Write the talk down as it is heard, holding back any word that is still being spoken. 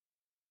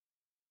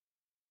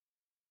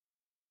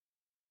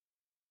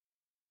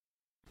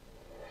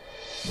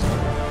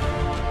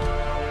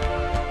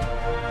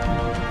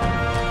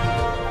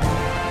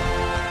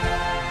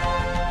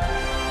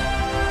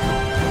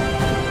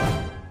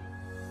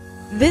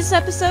This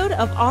episode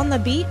of On the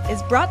Beat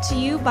is brought to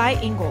you by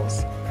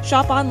Ingles.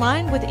 Shop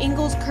online with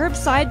Ingles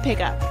Curbside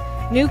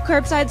Pickup. New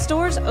curbside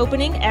stores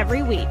opening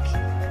every week.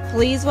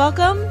 Please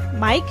welcome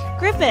Mike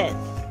Griffith.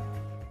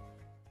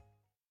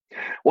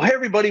 Well, hey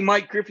everybody,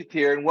 Mike Griffith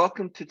here, and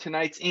welcome to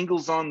tonight's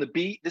Ingles on the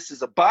Beat. This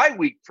is a bye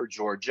week for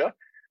Georgia.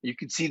 You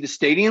can see the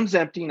stadium's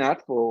empty,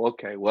 not full.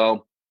 Okay,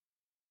 well,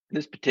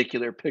 this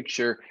particular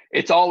picture,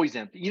 it's always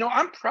empty. You know,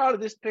 I'm proud of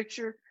this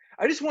picture.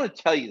 I just want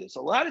to tell you this.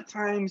 A lot of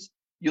times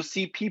you'll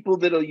see people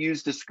that'll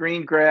use the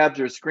screen grabs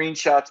or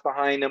screenshots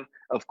behind them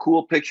of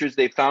cool pictures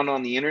they found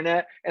on the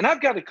internet. And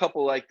I've got a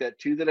couple like that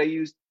too that I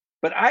used.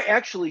 But I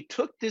actually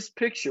took this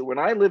picture when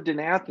I lived in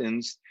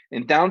Athens,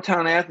 in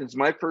downtown Athens,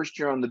 my first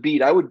year on the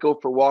beat. I would go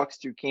for walks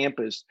through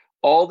campus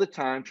all the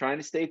time, trying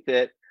to stay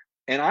fit.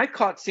 And I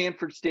caught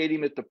Sanford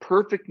Stadium at the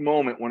perfect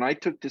moment when I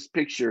took this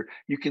picture.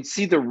 You can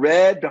see the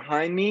red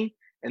behind me,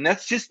 and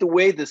that's just the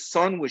way the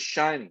sun was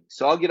shining.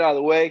 So I'll get out of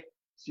the way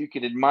so you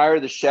can admire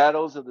the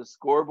shadows of the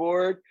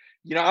scoreboard.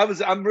 You know,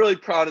 I'm really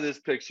proud of this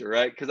picture,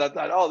 right? Because I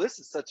thought, oh, this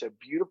is such a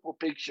beautiful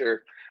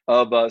picture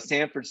of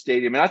Sanford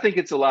Stadium. And I think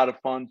it's a lot of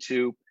fun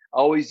too. I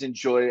always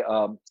enjoy,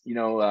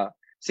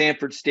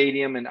 Sanford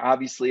Stadium. And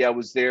obviously I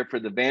was there for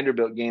the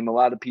Vanderbilt game. A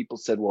lot of people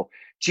said, well,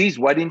 geez,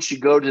 why didn't you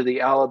go to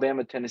the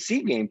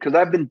Alabama-Tennessee game? Because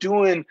I've been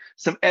doing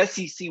some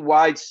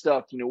SEC-wide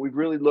stuff. You know, we've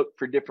really looked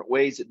for different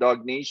ways at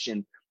Dog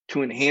Nation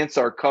to enhance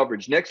our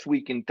coverage. Next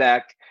week, in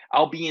fact,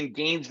 I'll be in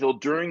Gainesville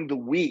during the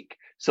week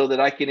so that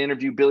I can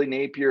interview Billy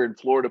Napier and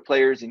Florida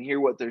players and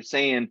hear what they're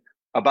saying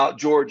about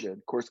Georgia.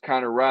 Of course,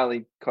 Connor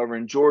Riley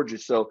covering Georgia.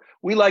 So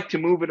we like to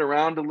move it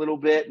around a little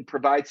bit and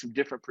provide some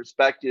different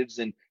perspectives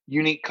and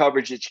unique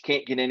coverage that you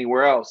can't get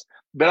anywhere else.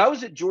 But I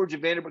was at Georgia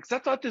Vanderbilt because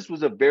I thought this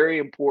was a very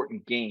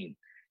important game.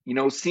 You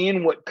know,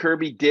 seeing what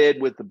Kirby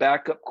did with the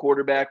backup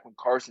quarterback when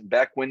Carson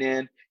Beck went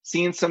in,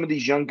 seeing some of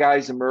these young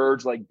guys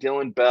emerge like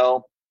Dylan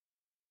Bell,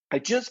 I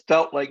just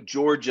felt like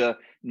Georgia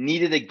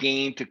needed a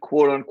game to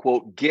quote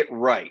unquote get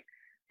right,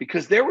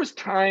 because there was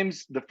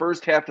times the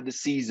first half of the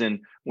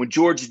season when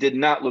Georgia did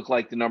not look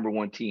like the number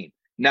one team.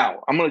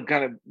 Now I'm going to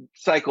kind of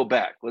cycle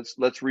back. Let's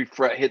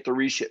hit the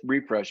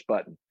refresh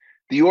button.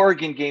 The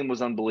Oregon game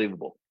was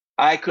unbelievable.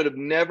 I would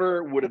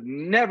have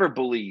never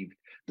believed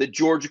that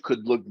Georgia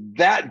could look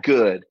that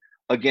good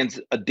against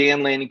a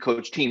Dan Lanning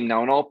coach team.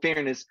 Now, in all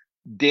fairness,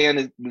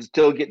 Dan was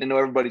still getting to know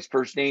everybody's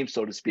first name,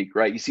 so to speak,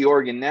 right? You see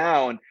Oregon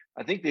now, and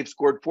I think they've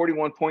scored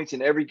 41 points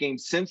in every game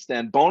since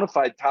then. Bona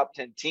fide top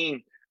 10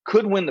 team,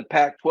 could win the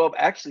Pac-12,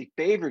 actually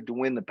favored to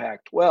win the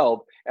Pac-12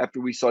 after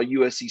we saw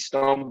USC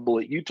stumble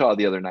at Utah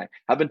the other night.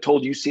 I've been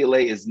told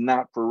UCLA is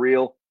not for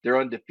real.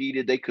 They're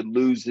undefeated. They could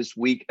lose this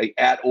week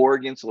at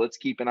Oregon, so let's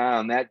keep an eye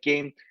on that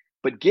game.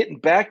 But getting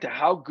back to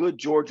how good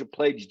Georgia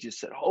played, you just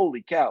said,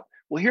 holy cow.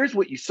 Well, here's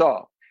what you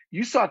saw.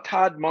 You saw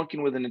Todd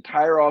Monken with an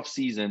entire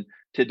offseason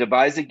to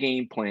devise a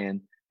game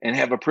plan and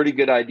have a pretty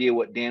good idea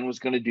what Dan was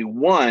going to do,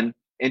 one.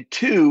 And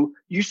two,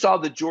 you saw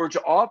the Georgia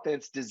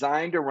offense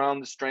designed around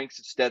the strengths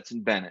of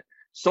Stetson Bennett.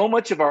 So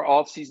much of our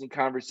offseason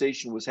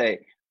conversation was,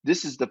 hey,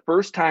 this is the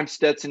first time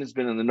Stetson has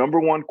been in the number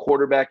one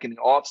quarterback in the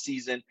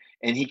offseason,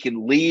 and he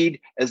can lead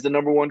as the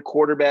number one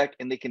quarterback,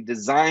 and they can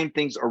design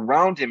things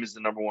around him as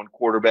the number one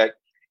quarterback.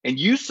 And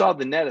you saw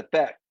the net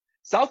effect.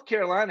 South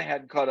Carolina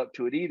hadn't caught up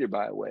to it either,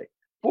 by the way.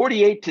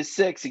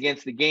 48-6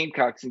 against the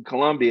Gamecocks in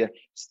Columbia.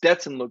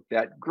 Stetson looked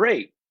that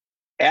great.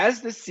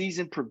 As the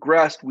season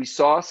progressed, we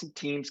saw some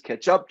teams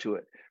catch up to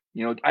it.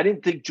 You know, I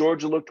didn't think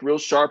Georgia looked real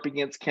sharp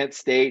against Kent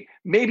State,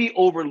 maybe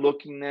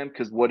overlooking them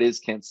because what is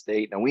Kent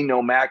State? Now, we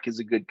know MAC is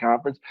a good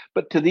conference,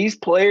 but to these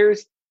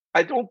players,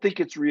 I don't think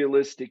it's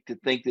realistic to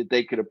think that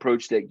they could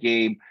approach that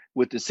game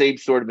with the same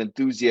sort of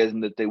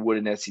enthusiasm that they would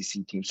an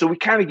SEC team. So we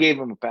kind of gave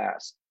them a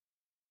pass.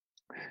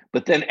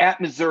 But then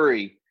at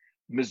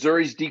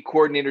Missouri's D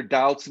coordinator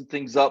dialed some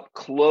things up,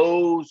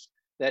 closed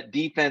that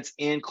defense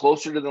in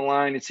closer to the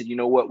line and said, you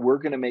know what, we're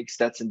going to make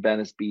Stetson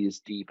Bennett be as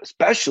deep,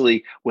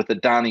 especially with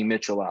Adonai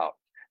Mitchell out.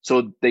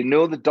 So they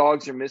know the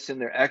Dogs are missing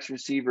their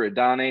ex-receiver,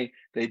 Adonai.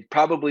 They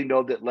probably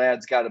know that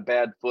Ladd's got a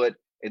bad foot.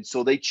 And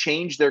so they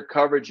changed their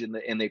coverage and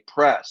they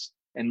pressed.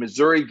 And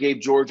Missouri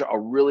gave Georgia a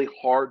really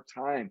hard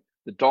time.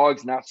 The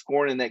Dogs not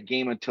scoring in that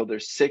game until their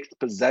sixth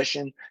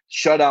possession,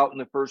 shut out in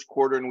the first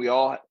quarter. And we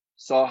all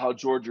saw how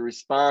Georgia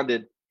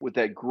responded with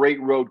that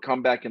great road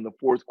comeback in the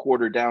fourth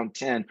quarter down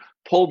 10,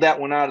 pulled that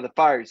one out of the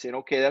fire, saying,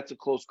 okay, that's a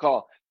close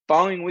call.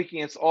 Following week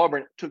against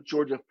Auburn, it took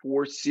Georgia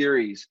 4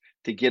 series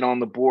to get on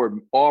the board.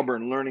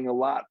 Auburn learning a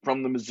lot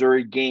from the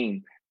Missouri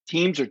game.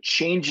 Teams are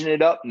changing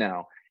it up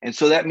now. And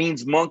so that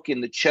means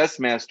Monken, the chess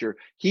master,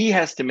 he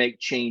has to make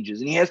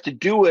changes, and he has to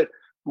do it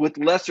with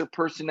lesser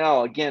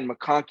personnel. Again,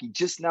 McConkey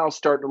just now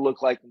starting to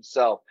look like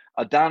himself.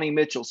 Adonai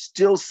Mitchell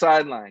still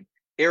sidelined.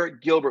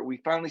 Eric Gilbert, we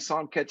finally saw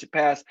him catch a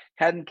pass,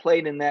 hadn't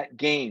played in that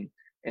game.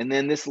 And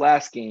then this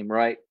last game,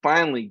 right?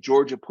 Finally,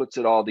 Georgia puts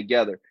it all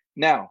together.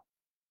 Now,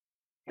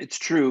 it's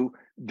true,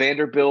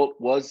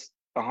 Vanderbilt was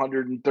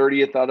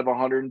 130th out of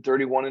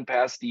 131 in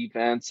pass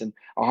defense and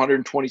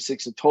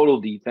 126 in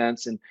total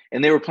defense. And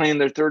they were playing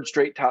their third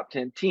straight top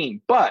 10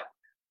 team. But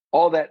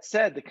all that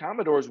said, the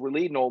Commodores were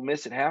leading Ole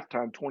Miss at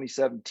halftime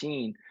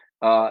 2017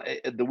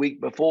 the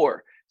week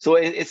before. So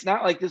it's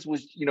not like this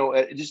was,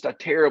 just a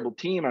terrible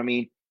team. I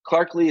mean,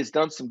 Clark Lee has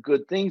done some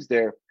good things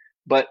there,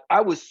 but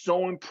I was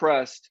so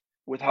impressed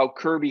with how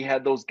Kirby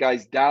had those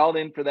guys dialed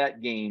in for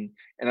that game.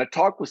 And I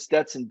talked with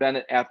Stetson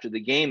Bennett after the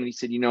game, and he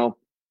said,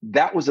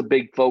 that was a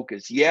big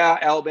focus. Yeah,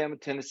 Alabama,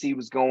 Tennessee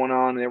was going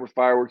on, and there were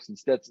fireworks, and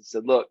Stetson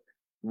said, look,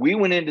 we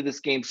went into this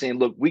game saying,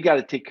 look, we got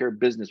to take care of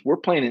business. We're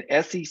playing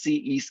an SEC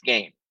East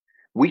game.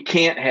 We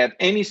can't have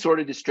any sort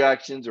of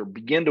distractions or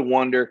begin to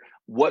wonder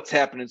what's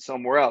happening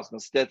somewhere else. Now,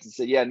 Stetson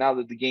said, yeah, now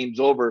that the game's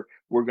over,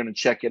 we're going to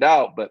check it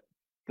out. But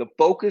the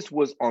focus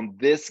was on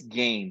this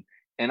game.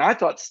 And I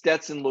thought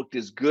Stetson looked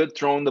as good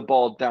throwing the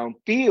ball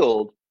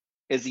downfield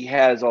as he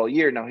has all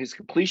year. Now, his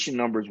completion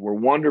numbers were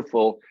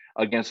wonderful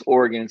against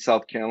Oregon and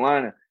South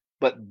Carolina.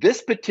 But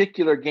this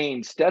particular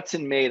game,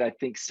 Stetson made, I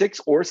think,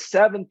 6 or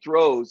 7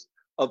 throws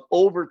of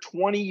over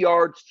 20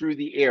 yards through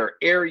the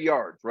air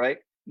yards, right?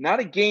 Not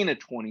a gain of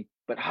 20,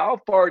 but how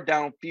far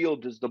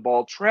downfield does the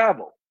ball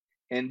travel?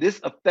 And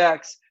this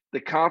affects the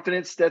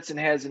confidence Stetson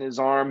has in his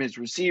arm, his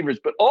receivers,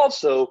 but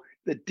also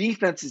the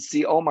defenses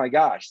see, oh my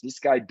gosh, this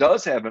guy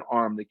does have an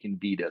arm that can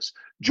beat us.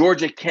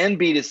 Georgia can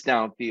beat us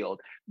downfield.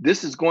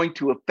 This is going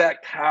to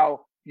affect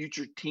how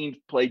future teams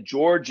play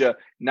Georgia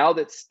now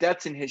that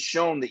Stetson has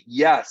shown that,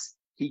 yes,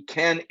 he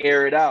can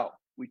air it out.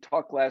 We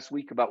talked last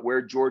week about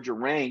where Georgia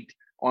ranked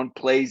on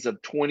plays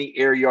of 20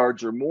 air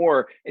yards or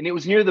more, and it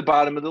was near the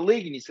bottom of the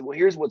league. And he said, well,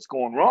 here's what's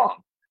going wrong.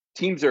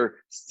 Teams are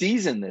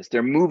seizing this.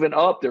 They're moving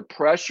up. They're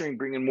pressuring,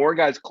 bringing more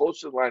guys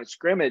closer to the line of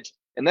scrimmage,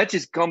 and that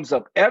just gums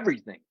up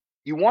everything.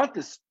 You want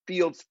this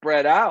field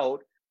spread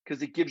out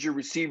because it gives your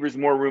receivers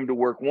more room to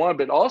work one,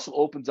 but also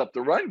opens up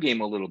the run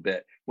game a little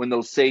bit when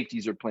those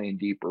safeties are playing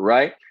deeper,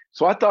 right?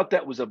 So I thought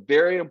that was a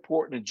very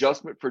important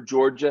adjustment for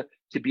Georgia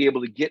to be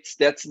able to get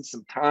Stetson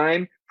some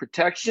time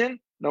protection,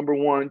 number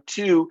one.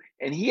 2,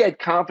 and he had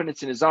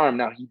confidence in his arm.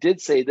 Now, he did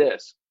say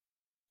this,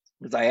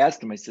 because I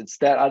asked him, I said,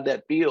 Stat, how'd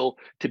that feel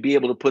to be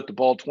able to put the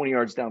ball 20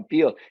 yards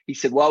downfield? He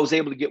said, well, I was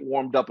able to get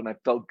warmed up and I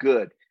felt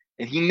good.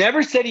 And he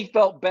never said he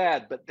felt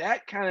bad, but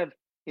that kind of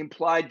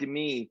implied to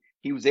me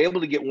he was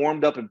able to get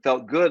warmed up and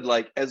felt good,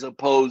 like as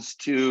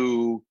opposed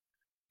to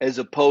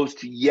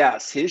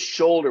yes, his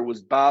shoulder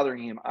was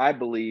bothering him, I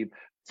believe,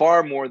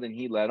 far more than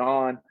he let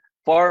on,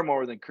 far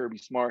more than Kirby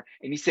Smart.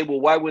 And he said, well,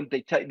 why wouldn't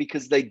they tell you?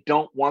 Because they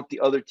don't want the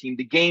other team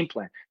to game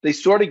plan. They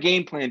sort of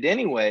game planned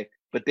anyway,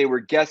 but they were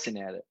guessing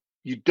at it.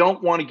 You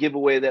don't want to give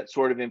away that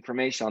sort of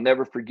information. I'll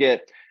never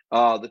forget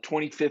the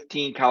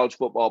 2015 college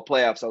football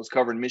playoffs. I was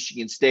covering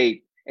Michigan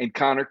State and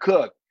Connor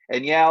Cook.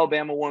 And yeah,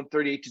 Alabama won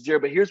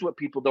 38-0. But here's what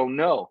people don't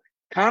know.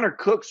 Connor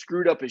Cook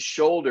screwed up his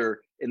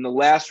shoulder in the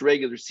last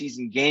regular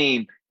season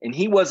game, and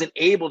he wasn't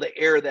able to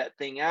air that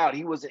thing out.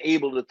 He wasn't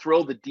able to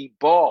throw the deep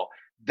ball.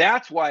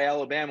 That's why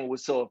Alabama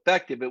was so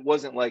effective. It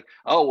wasn't like,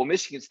 oh, well,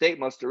 Michigan State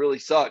must have really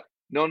sucked.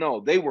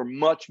 No, they were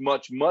much,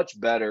 much, much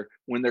better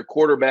when their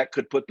quarterback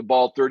could put the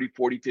ball 30,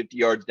 40, 50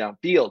 yards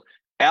downfield.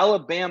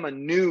 Alabama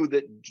knew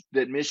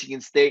that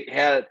Michigan State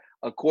had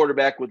a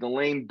quarterback with a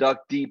lame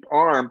duck deep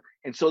arm,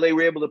 and so they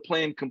were able to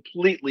play him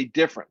completely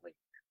differently.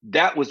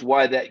 That was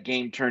why that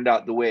game turned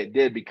out the way it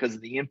did, because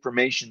of the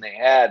information they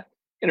had.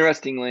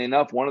 Interestingly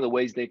enough, one of the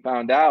ways they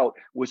found out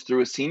was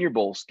through a Senior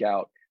Bowl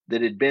scout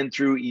that had been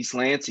through East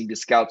Lansing to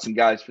scout some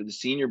guys for the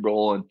Senior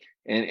Bowl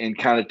and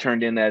kind of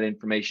turned in that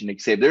information to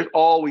save. There's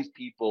always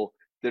people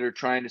that are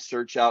trying to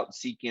search out and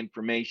seek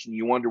information.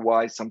 You wonder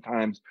why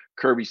sometimes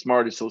Kirby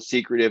Smart is so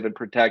secretive and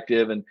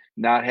protective and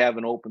not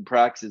having open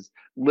practices.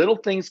 Little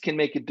things can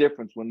make a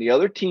difference. When the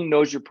other team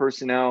knows your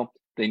personnel,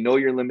 they know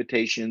your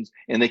limitations,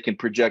 and they can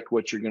project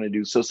what you're going to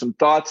do. So some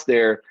thoughts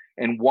there,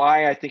 and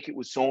why I think it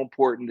was so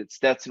important that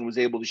Stetson was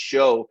able to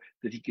show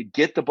that he could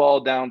get the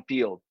ball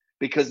downfield.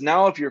 Because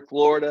now if you're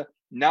Florida,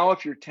 now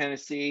if you're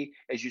Tennessee,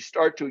 as you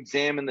start to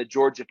examine the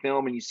Georgia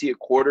film and you see a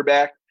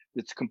quarterback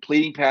that's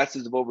completing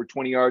passes of over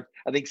 20 yards,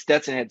 I think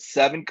Stetson had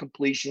 7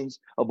 completions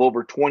of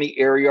over 20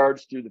 air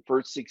yards through the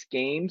first 6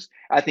 games.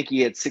 I think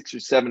he had 6 or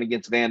 7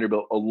 against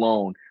Vanderbilt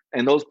alone.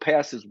 And those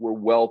passes were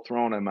well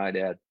thrown, I might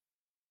add.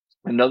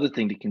 Another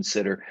thing to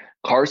consider,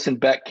 Carson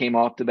Beck came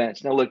off the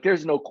bench. Now, look,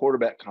 there's no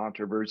quarterback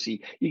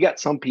controversy. You got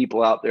some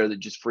people out there that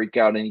just freak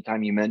out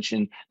anytime you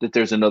mention that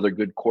there's another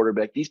good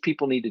quarterback. These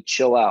people need to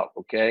chill out,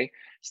 okay?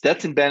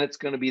 Stetson Bennett's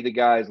going to be the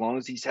guy as long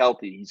as he's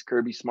healthy. He's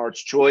Kirby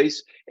Smart's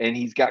choice, and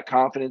he's got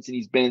confidence, and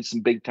he's been in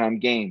some big-time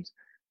games.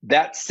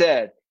 That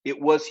said,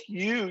 it was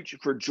huge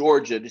for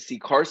Georgia to see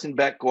Carson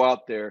Beck go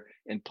out there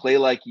and play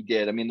like he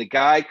did. I mean, the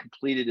guy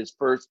completed his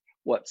first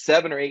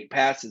 7 or 8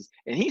 passes,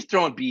 and he's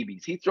throwing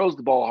BBs. He throws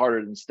the ball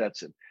harder than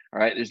Stetson. All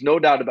right. There's no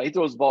doubt about it. He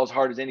throws the ball as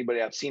hard as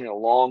anybody I've seen in a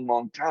long,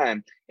 long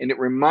time. And it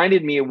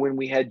reminded me of when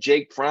we had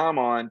Jake Fromm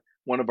on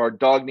one of our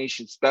Dog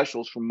Nation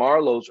specials from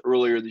Marlowe's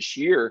earlier this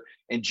year.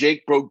 And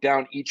Jake broke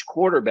down each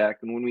quarterback.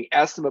 And when we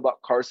asked him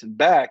about Carson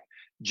Beck,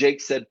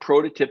 Jake said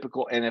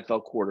prototypical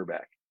NFL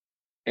quarterback.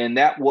 And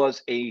that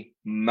was a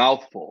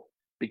mouthful,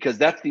 because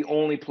that's the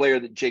only player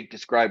that Jake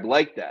described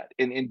like that.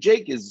 And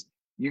Jake is,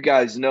 you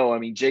guys know, I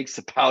mean, Jake's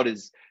about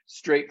as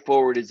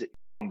straightforward as it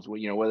comes,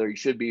 whether he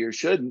should be or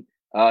shouldn't.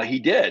 He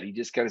did. He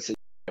just kind of said,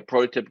 a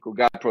prototypical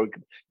guy,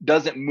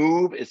 doesn't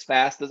move as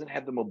fast, doesn't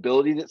have the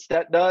mobility that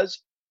Stet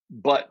does,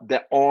 but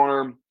the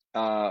arm,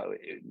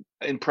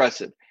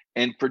 impressive.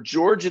 And for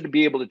Georgia to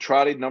be able to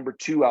trot a number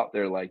 2 out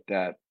there like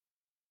that,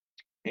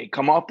 and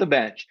come off the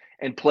bench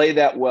and play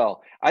that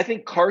well. I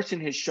think Carson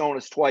has shown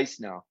us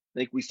twice now. I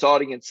think we saw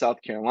it against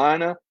South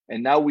Carolina,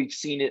 and now we've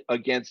seen it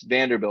against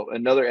Vanderbilt,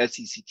 another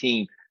SEC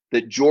team,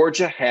 that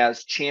Georgia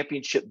has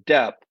championship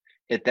depth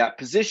at that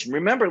position.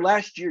 Remember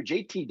last year,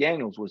 JT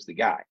Daniels was the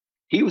guy.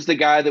 He was the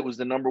guy that was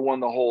the number 1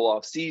 the whole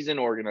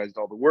offseason, organized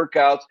all the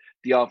workouts.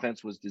 The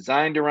offense was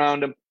designed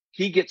around him.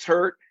 He gets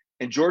hurt,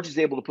 and Georgia's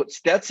able to put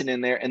Stetson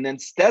in there, and then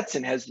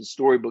Stetson has the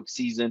storybook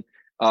season.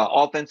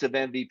 Offensive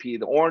MVP,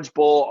 the Orange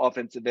Bowl,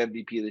 offensive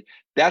MVP.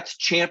 That's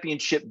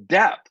championship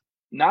depth.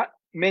 Not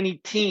many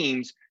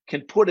teams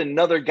can put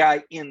another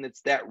guy in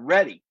that's that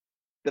ready.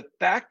 The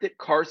fact that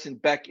Carson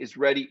Beck is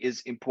ready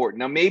is important.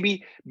 Now,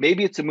 maybe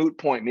it's a moot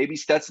point. Maybe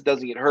Stetson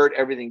doesn't get hurt.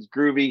 Everything's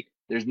groovy.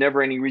 There's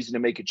never any reason to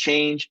make a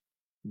change.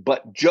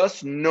 But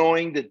just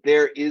knowing that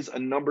there is a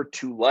number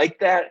 2 like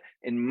that,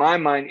 in my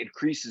mind,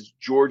 increases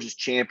Georgia's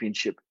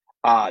championship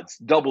odds,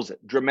 doubles it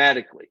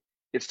dramatically.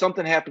 If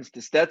something happens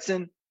to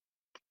Stetson,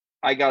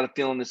 I got a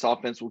feeling this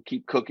offense will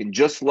keep cooking,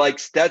 just like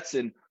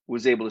Stetson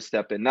was able to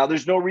step in. Now,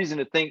 there's no reason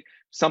to think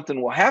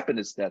something will happen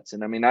to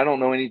Stetson. I mean, I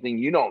don't know anything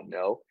you don't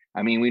know.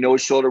 I mean, we know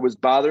his shoulder was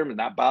bothering him and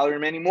not bothering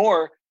him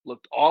anymore.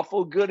 Looked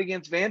awful good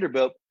against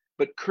Vanderbilt.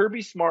 But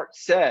Kirby Smart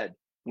said,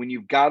 when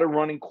you've got a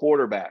running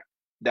quarterback,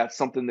 that's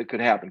something that could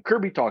happen.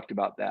 Kirby talked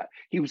about that.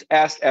 He was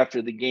asked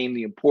after the game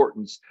the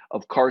importance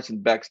of Carson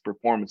Beck's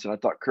performance, and I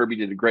thought Kirby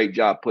did a great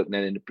job putting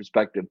that into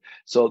perspective.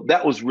 So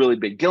that was really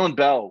big. Dylan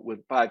Bell with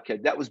 5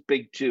 catches, that was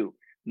big too.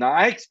 Now,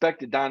 I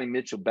expected Donnie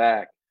Mitchell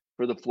back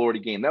for the Florida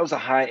game. That was a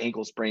high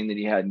ankle sprain that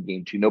he had in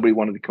game 2. Nobody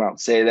wanted to come out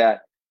and say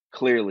that.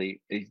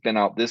 Clearly, he's been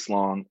out this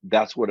long.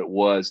 That's what it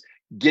was.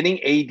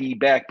 Getting AD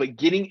back, but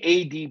getting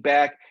AD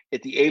back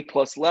at the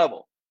A+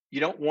 level. You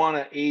don't want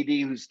an AD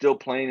who's still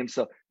playing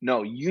himself.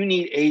 No, you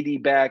need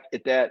AD back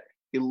at that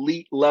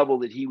elite level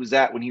that he was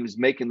at when he was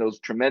making those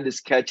tremendous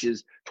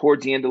catches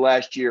towards the end of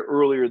last year,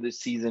 earlier this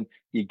season.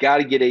 You got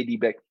to get AD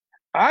back.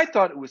 I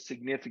thought it was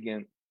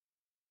significant.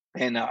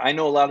 And I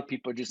know a lot of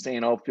people are just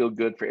saying, oh, feel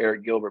good for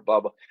Eric Gilbert, blah,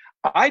 blah.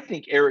 I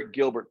think Eric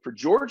Gilbert, for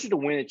Georgia to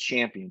win a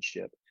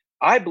championship,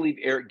 I believe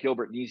Eric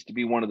Gilbert needs to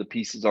be one of the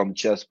pieces on the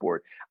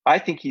chessboard. I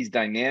think he's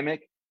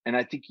dynamic, and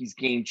I think he's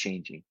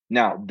game-changing.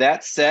 Now,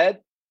 that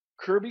said,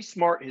 Kirby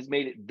Smart has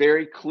made it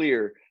very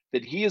clear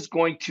that he is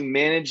going to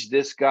manage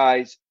this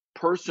guy's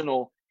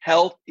personal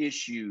health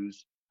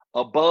issues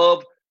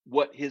above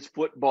what his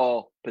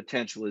football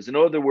potential is. In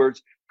other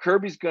words,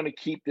 Kirby's going to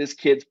keep this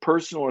kid's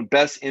personal and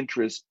best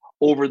interest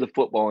over the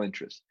football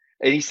interest.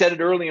 And he said it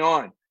early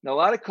on. Now, a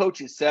lot of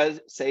coaches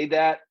say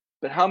that,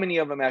 but how many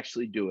of them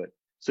actually do it?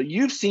 So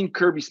you've seen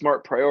Kirby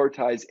Smart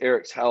prioritize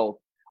Eric's health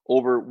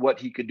over what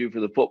he could do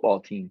for the football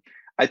team.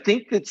 I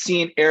think that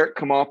seeing Eric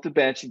come off the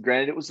bench, and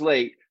granted it was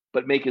late,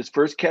 but make his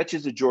first catch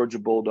as a Georgia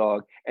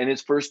Bulldog and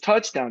his first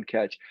touchdown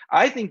catch,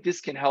 I think this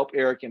can help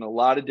Eric in a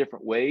lot of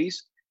different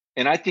ways.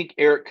 And I think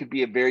Eric could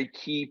be a very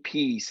key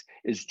piece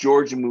as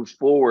Georgia moves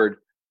forward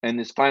in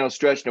this final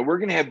stretch. Now, we're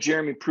going to have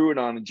Jeremy Pruitt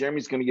on, and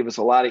Jeremy's going to give us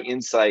a lot of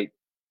insight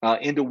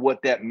into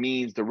what that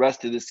means, the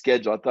rest of this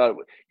schedule. I thought,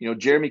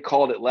 Jeremy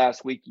called it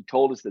last week. He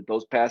told us that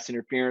those pass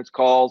interference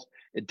calls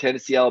in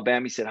Tennessee,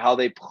 Alabama, he said how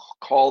they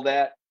call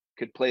that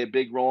could play a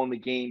big role in the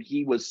game.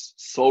 He was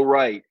so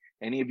right.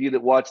 Any of you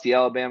that watched the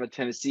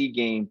Alabama-Tennessee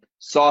game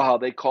saw how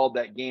they called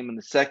that game in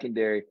the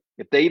secondary.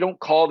 If they don't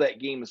call that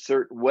game a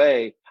certain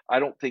way, I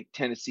don't think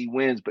Tennessee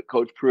wins, but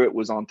Coach Pruitt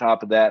was on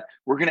top of that.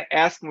 We're going to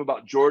ask him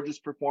about Georgia's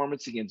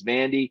performance against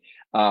Vandy,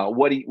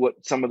 what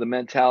some of the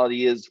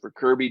mentality is for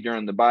Kirby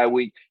during the bye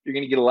week. You're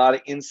going to get a lot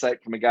of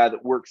insight from a guy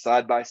that worked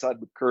side by side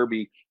with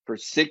Kirby for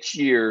 6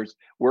 years,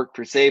 worked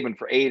for Saban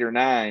for 8 or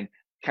 9,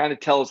 kind of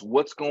tell us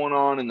what's going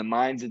on in the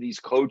minds of these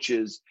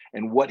coaches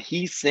and what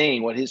he's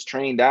saying, what his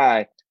trained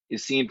eye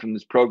is seeing from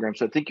this program.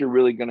 So I think you're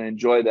really going to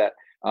enjoy that.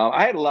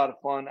 I had a lot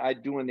of fun. I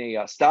doing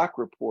a stock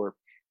report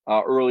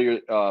earlier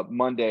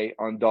Monday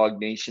on Dog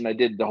Nation. I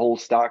did the whole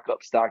stock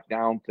up, stock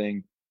down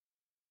thing.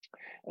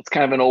 It's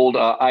kind of an old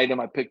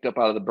item I picked up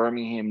out of the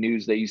Birmingham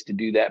News. They used to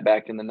do that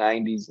back in the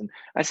 90s. And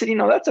I said,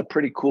 that's a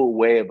pretty cool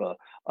way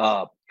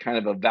of kind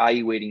of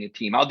evaluating a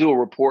team. I'll do a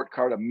report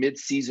card, a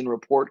mid-season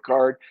report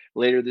card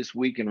later this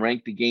week, and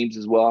rank the games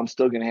as well. I'm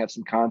still going to have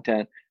some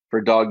content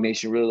for Dog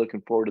Nation. Really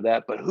looking forward to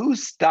that. But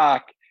whose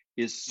stock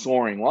is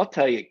soaring? Well, I'll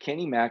tell you,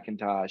 Kenny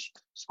McIntosh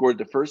scored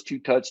the first 2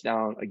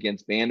 touchdowns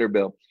against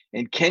Vanderbilt.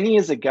 And Kenny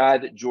is a guy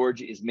that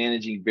Georgia is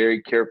managing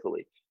very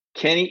carefully.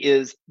 Kenny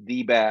is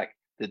the back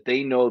that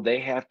they know they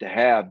have to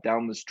have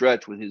down the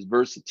stretch with his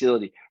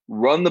versatility.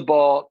 Run the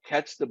ball,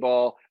 catch the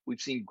ball. We've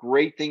seen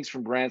great things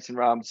from Branson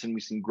Robinson.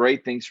 We've seen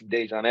great things from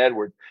Dejon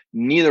Edwards.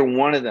 Neither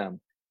one of them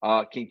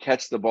can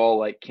catch the ball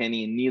like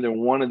Kenny, and neither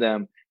one of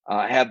them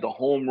have the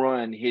home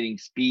run hitting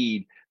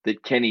speed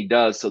that Kenny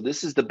does. So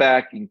this is the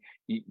back, and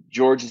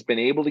George has been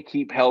able to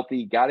keep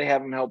healthy. Got to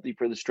have him healthy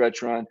for the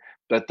stretch run.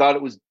 But I thought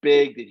it was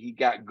big that he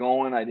got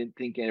going. I didn't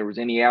think there was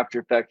any after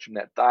effects from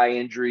that thigh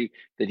injury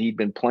that he'd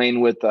been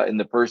playing with in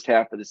the first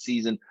half of the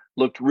season.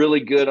 Looked really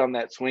good on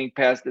that swing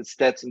pass that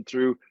Stetson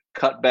threw,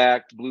 cut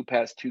back, blew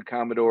past 2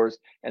 Commodores,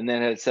 and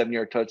then had a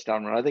 7-yard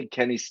touchdown run. I think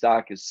Kenny's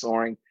stock is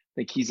soaring. I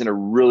think he's in a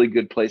really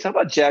good place. How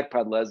about Jack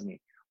Podlesny?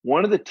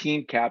 One of the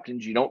team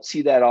captains. You don't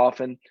see that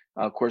often.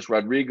 Of course,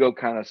 Rodrigo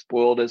kind of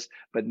spoiled us,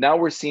 but now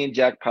we're seeing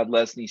Jack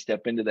Podlesny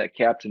step into that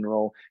captain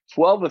role.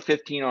 12 of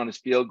 15 on his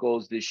field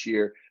goals this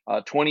year,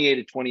 28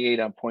 of 28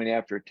 on point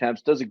after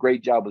attempts. Does a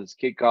great job with his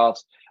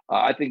kickoffs.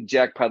 I think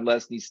Jack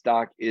Podlesny's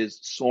stock is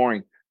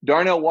soaring.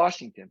 Darnell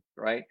Washington,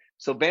 right?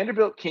 So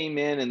Vanderbilt came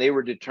in and they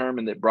were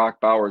determined that Brock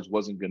Bowers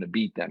wasn't going to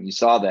beat them. You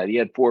saw that. He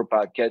had 4 or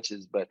 5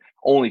 catches, but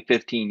only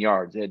 15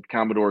 yards. They had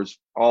Commodores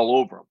all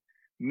over him.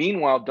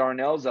 Meanwhile,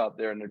 Darnell's out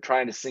there and they're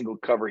trying to single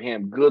cover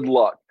him. Good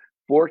luck.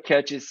 4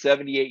 catches,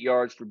 78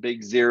 yards for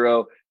Big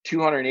Zero,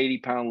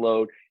 280-pound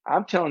load.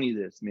 I'm telling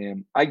you this,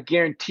 man. I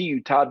guarantee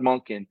you Todd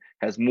Monken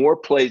has more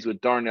plays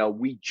with Darnell.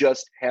 We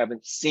just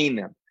haven't seen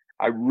them.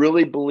 I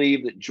really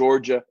believe that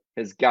Georgia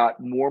has got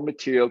more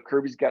material.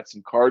 Kirby's got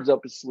some cards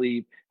up his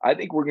sleeve. I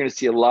think we're going to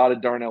see a lot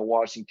of Darnell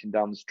Washington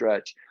down the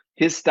stretch.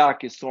 His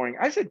stock is soaring.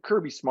 I said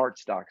Kirby Smart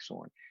stock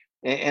soaring.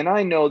 And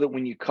I know that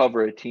when you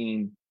cover a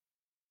team,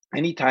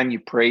 anytime you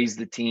praise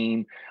the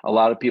team, a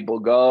lot of people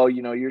go,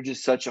 you're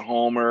just such a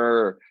homer,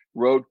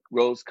 or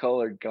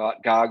rose-colored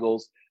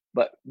goggles.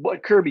 But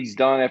what Kirby's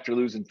done after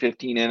losing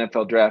 15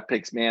 NFL draft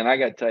picks, man, I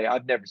got to tell you,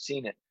 I've never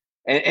seen it.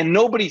 And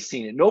nobody's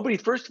seen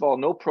it. First of all,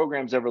 no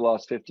program's ever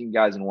lost 15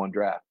 guys in one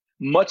draft,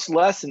 much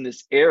less in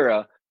this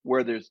era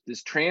where there's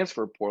this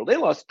transfer portal. They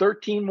lost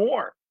 13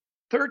 more,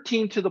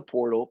 13 to the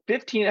portal,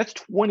 15. That's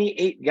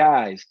 28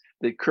 guys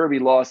that Kirby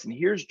lost. And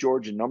here's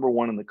Georgia, number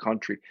 1 in the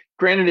country.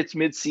 Granted, it's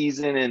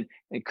midseason,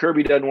 and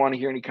Kirby doesn't want to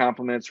hear any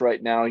compliments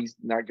right now. He's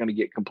not going to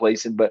get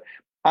complacent, but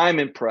I'm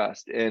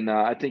impressed. And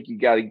I think you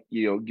got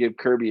to, give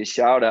Kirby a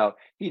shout out.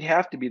 He'd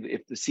have to be,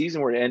 if the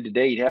season were to end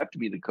today, he'd have to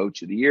be the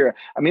coach of the year.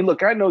 I mean,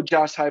 look, I know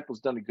Josh Heupel's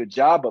done a good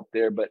job up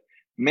there, but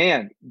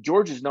man,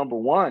 Georgia's number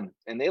 1,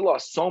 and they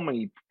lost so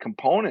many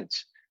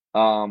components.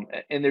 And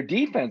their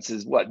defense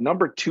is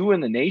number 2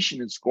 in the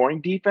nation in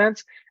scoring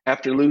defense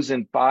after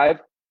losing 5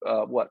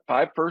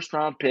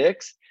 first-round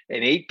picks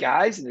and 8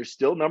 guys, and they're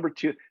still number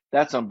 2.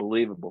 That's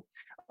unbelievable.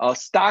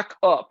 Stock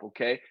up,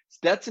 okay?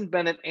 Stetson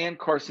Bennett and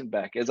Carson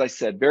Beck. As I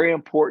said, very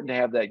important to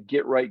have that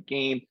get-right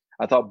game.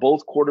 I thought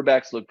both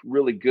quarterbacks looked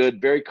really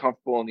good, very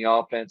comfortable in the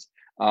offense.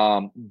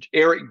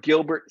 Eric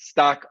Gilbert,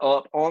 stock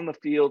up on the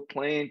field,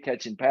 playing,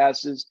 catching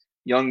passes.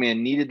 Young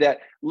man needed that.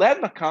 Ladd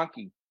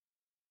McConkey.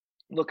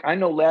 Look, I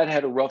know Ladd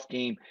had a rough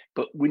game,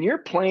 but when you're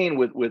playing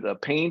with a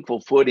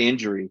painful foot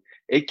injury,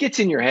 it gets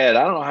in your head.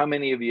 I don't know how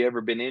many of you ever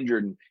been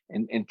injured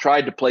and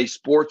tried to play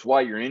sports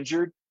while you're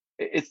injured.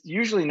 It's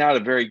usually not a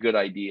very good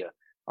idea.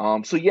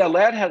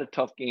 Ladd had a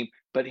tough game,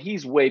 but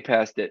he's way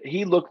past it.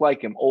 He looked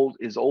like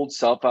his old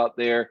self out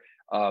there.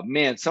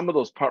 Man, some of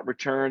those punt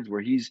returns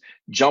where he's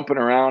jumping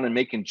around and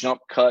making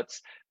jump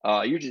cuts,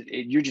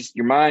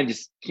 your mind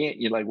just can't.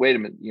 You're like, wait a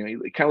minute,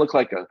 it kind of looked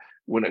like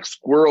when a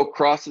squirrel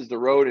crosses the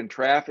road in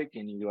traffic,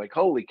 and you're like,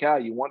 holy cow,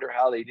 you wonder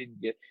how they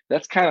didn't get.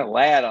 That's kind of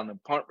Ladd on the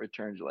punt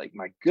returns. You're like,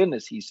 my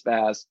goodness, he's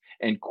fast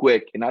and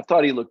quick, and I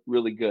thought he looked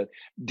really good.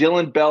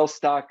 Dylan Bell,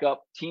 stock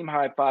up, team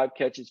high 5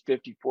 catches,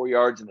 54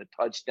 yards, and a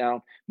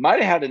touchdown.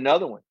 Might have had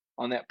another one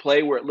on that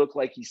play where it looked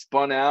like he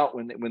spun out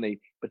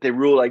but they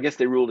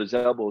ruled his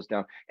elbows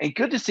down. And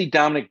good to see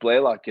Dominic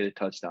Blaylock get a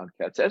touchdown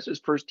catch. That's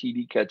his first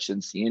TD catch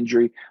since the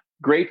injury.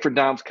 Great for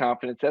Dom's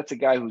confidence. That's a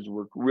guy who's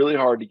worked really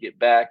hard to get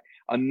back.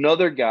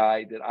 Another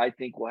guy that I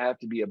think will have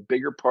to be a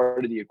bigger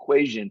part of the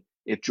equation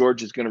if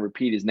Georgia's going to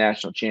repeat as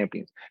national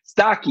champions.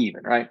 Stock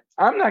even, right?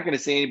 I'm not going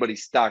to say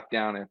anybody's stock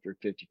down after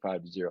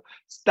 55-0.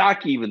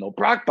 Stock even, though.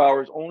 Brock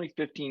Bowers, only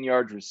 15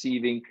 yards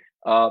receiving.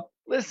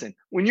 Listen,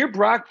 when you're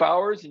Brock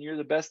Bowers and you're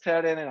the best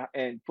tight end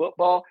in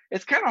football,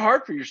 it's kind of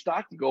hard for your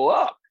stock to go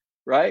up,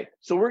 right?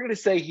 So we're going to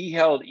say he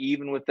held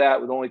even with that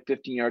with only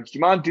 15 yards.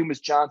 Jamon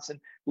Dumas-Johnson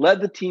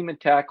led the team in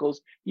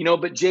tackles,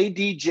 but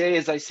JDJ,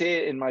 as I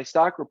say in my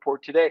stock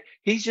report today,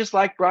 he's just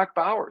like Brock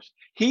Bowers.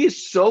 He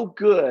is so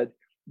good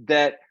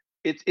that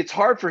it's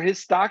hard for his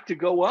stock to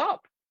go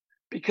up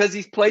because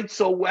he's played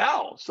so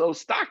well. So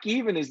stock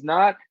even is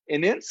not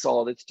an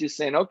insult. It's just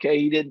saying, okay,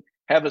 he didn't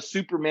have a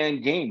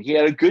Superman game. He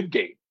had a good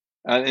game.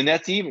 And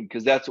that's even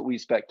because that's what we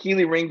expect.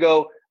 Keely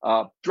Ringo,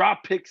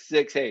 drop pick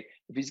 6. Hey,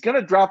 if he's going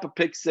to drop a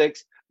pick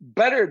 6,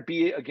 better it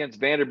be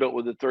against Vanderbilt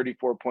with a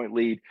 34-point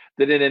lead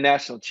than in a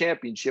national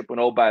championship when,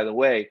 oh, by the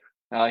way,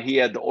 he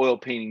had the oil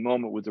painting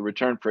moment with the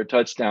return for a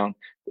touchdown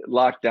that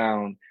locked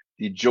down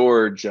the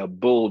Georgia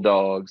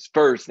Bulldogs'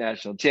 first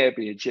national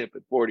championship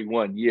in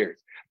 41 years.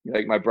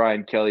 Like my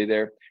Brian Kelly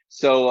there.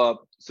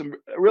 So some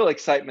real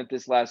excitement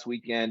this last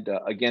weekend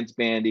against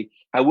Vandy.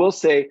 I will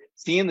say,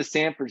 seeing the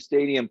Sanford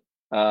Stadium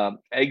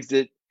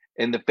exit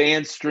and the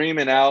fans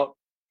streaming out,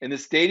 and the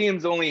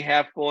stadium's only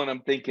half full, and I'm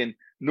thinking,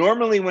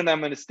 normally when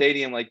I'm in a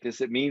stadium like this,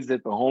 it means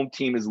that the home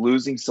team is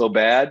losing so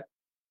bad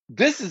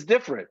This is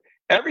different.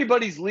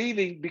 Everybody's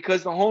leaving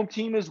because the home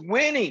team is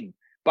winning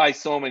by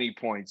so many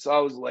points. So I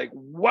was like,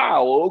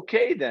 wow,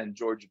 okay then,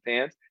 Georgia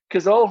fans,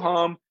 because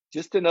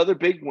just another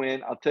big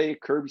win. I'll tell you,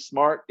 Kirby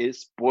Smart is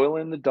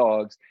spoiling the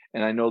dogs,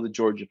 and I know the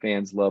Georgia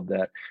fans love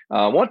that.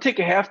 I want to take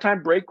a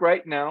halftime break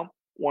right now.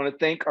 Want to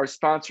thank our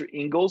sponsor,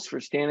 Ingles,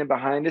 for standing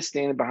behind us,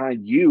 standing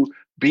behind you,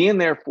 being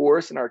there for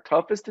us in our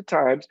toughest of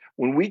times.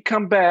 When we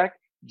come back,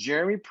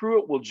 Jeremy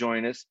Pruitt will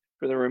join us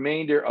for the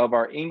remainder of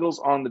our Ingles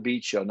on the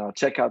Beat show. Now,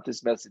 check out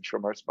this message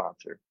from our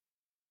sponsor.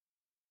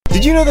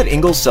 Did you know that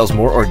Ingles sells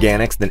more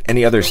organics than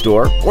any other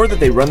store? Or that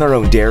they run their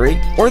own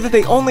dairy? Or that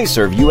they only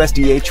serve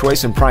USDA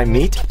choice and prime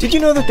meat? Did you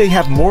know that they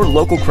have more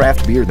local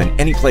craft beer than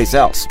any place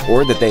else?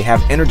 Or that they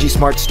have Energy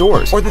Smart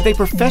stores? Or that they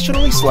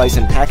professionally slice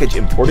and package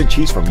imported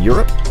cheese from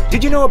Europe?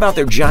 Did you know about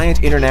their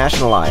giant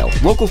international aisle,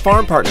 local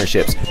farm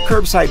partnerships,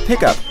 curbside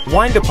pickup,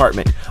 wine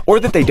department? Or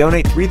that they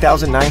donate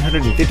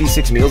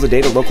 3,956 meals a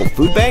day to local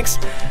food banks?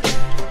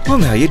 Well,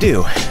 now you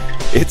do.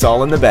 It's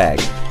all in the bag.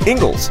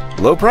 Ingles,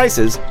 low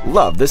prices,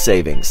 love the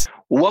savings.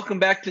 Welcome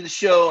back to the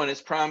show, and as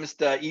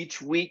promised,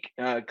 each week,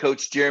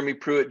 Coach Jeremy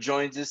Pruitt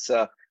joins us,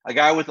 a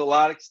guy with a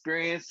lot of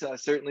experience,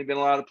 certainly been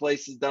a lot of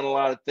places, done a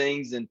lot of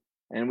things, and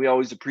we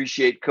always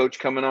appreciate Coach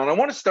coming on. I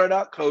want to start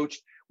out, Coach,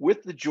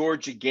 with the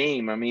Georgia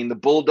game. I mean, the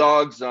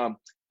Bulldogs,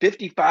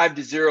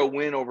 55-0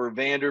 win over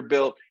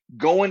Vanderbilt.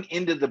 Going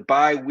into the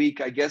bye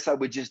week, I guess I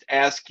would just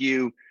ask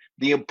you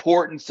the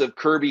importance of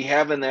Kirby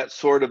having that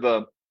sort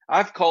of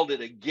I've called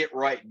it a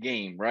get-right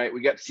game, right? We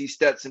got to see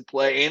Stetson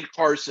play and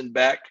Carson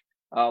back.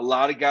 A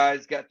lot of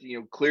guys got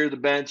to, clear the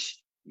bench.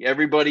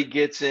 Everybody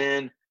gets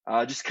in.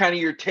 Just kind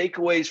of your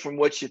takeaways from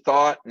what you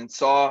thought and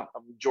saw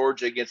of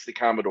Georgia against the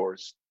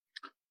Commodores.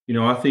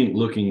 I think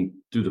looking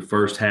through the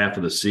first half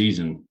of the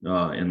season,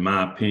 in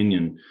my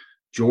opinion,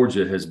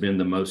 Georgia has been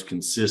the most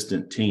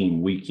consistent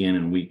team week in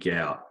and week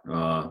out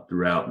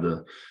throughout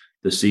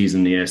the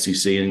season, the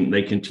SEC, and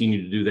they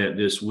continue to do that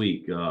this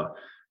week.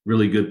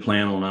 Really good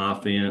plan on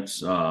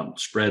offense,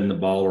 spreading the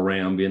ball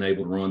around, being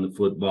able to run the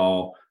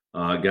football.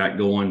 Got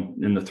going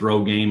in the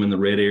throw game in the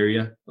red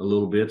area a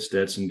little bit.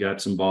 Stetson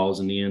got some balls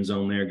in the end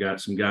zone there,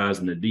 got some guys,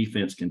 and the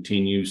defense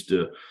continues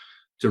to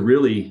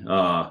really,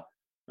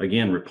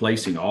 again,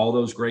 replacing all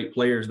those great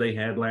players they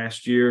had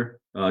last year,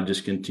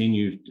 just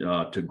continue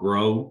to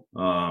grow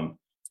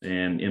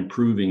and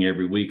improving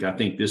every week. I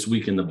think this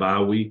week in the bye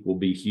week will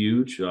be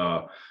huge.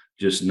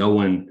 Just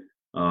knowing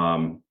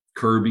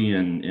Kirby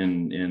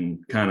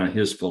and kind of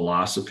his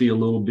philosophy a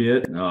little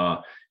bit.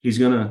 He's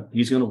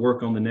gonna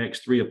work on the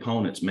next three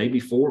opponents, maybe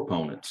four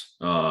opponents,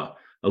 a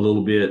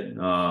little bit.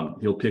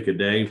 He'll pick a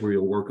day where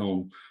he'll work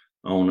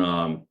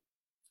on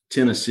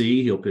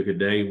Tennessee. He'll pick a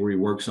day where he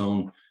works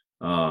on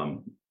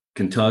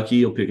Kentucky.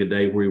 He'll pick a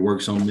day where he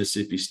works on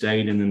Mississippi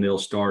State, and then they'll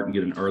start and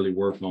get an early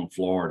work on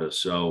Florida.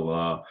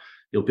 So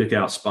he'll pick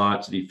out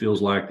spots that he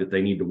feels like that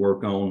they need to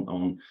work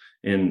on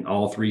in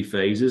all three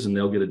phases, and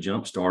they'll get a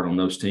jump start on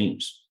those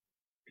teams.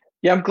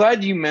 Yeah, I'm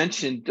glad you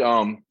mentioned,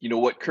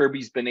 what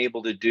Kirby's been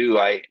able to do.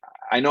 I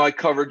know I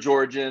cover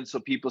Georgia, and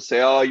so people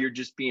say, oh, you're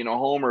just being a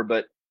homer.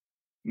 But,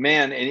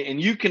 man, and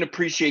you can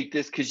appreciate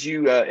this because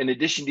you, in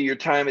addition to your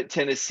time at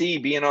Tennessee,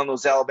 being on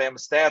those Alabama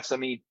staffs, I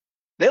mean,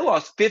 they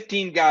lost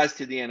 15 guys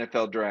to the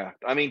NFL draft.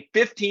 I mean,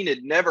 15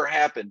 had never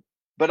happened.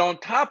 But on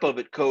top of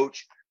it,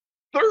 Coach,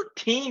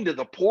 13 to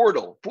the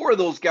portal. 4 of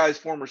those guys,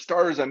 former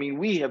starters. I mean,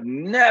 we have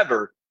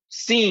never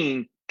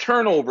seen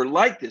turnover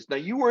like this. Now,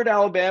 you were at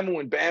Alabama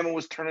when Bama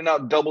was turning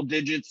out double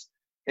digits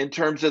in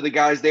terms of the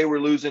guys they were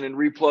losing and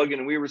replugging,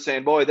 and we were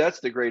saying, boy, that's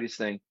the greatest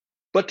thing.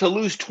 But to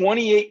lose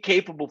 28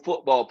 capable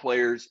football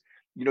players,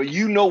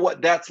 you know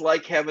what that's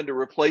like, having to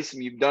replace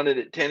them. You've done it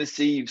at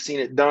Tennessee. You've seen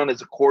it done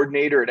as a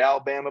coordinator at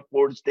Alabama,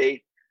 Florida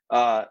State,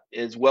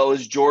 as well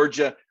as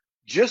Georgia.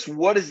 Just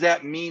what does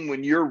that mean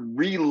when you're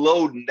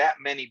reloading that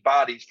many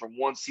bodies from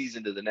one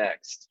season to the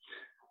next?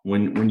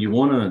 When you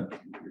want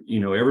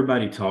to,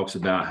 everybody talks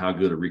about how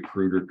good a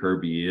recruiter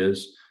Kirby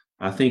is.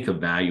 I think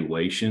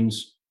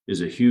evaluations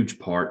is a huge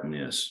part in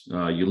this.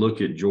 You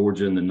look at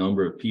Georgia and the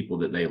number of people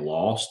that they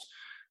lost.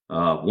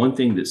 One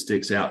thing that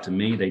sticks out to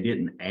me, they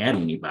didn't add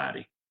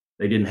anybody.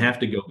 They didn't have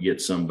to go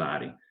get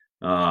somebody.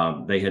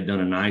 They had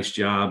done a nice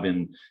job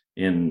in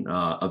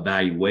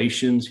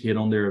evaluations, hit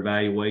on their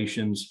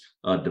evaluations,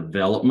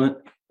 development,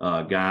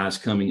 guys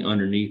coming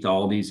underneath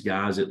all these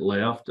guys that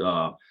left.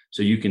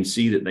 So you can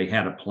see that they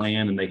had a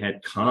plan and they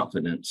had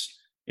confidence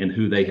in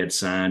who they had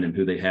signed and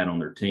who they had on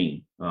their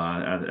team.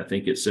 I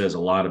think it says a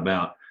lot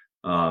about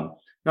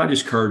not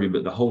just Kirby,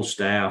 but the whole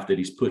staff that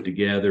he's put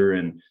together.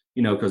 And,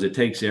 because it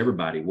takes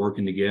everybody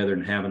working together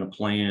and having a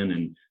plan.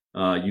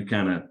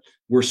 And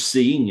we're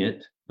seeing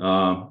it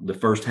the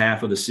first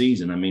half of the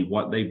season. I mean,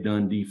 what they've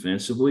done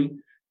defensively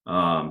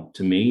to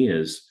me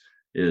is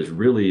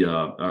really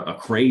a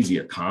crazy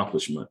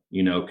accomplishment,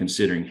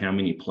 considering how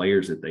many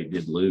players that they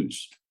did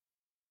lose.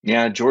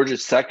 Yeah,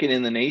 Georgia's second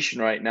in the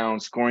nation right now in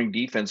scoring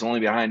defense, only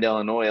behind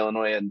Illinois.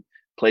 Illinois hadn't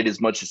played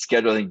as much as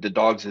scheduled. I think the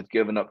Dogs have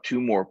given up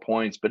 2 more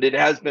points, but it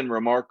has been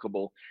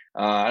remarkable.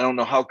 I don't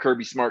know how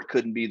Kirby Smart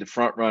couldn't be the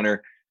front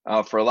runner.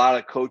 for a lot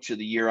of Coach of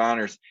the Year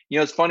honors.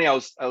 It's funny. I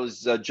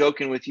was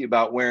joking with you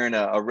about wearing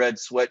a red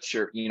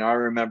sweatshirt. I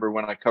remember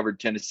when I covered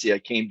Tennessee, I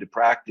came to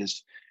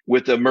practice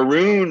with a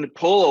maroon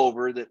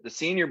pullover that the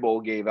Senior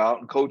Bowl gave out,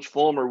 and Coach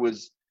Fulmer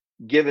was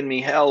giving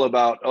me hell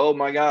about, oh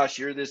my gosh,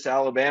 you're this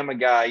Alabama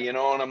guy, and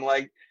I'm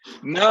like,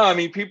 no, I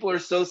mean, people are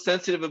so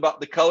sensitive about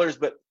the colors,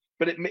 but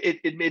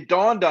it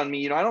dawned on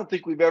me, I don't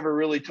think we've ever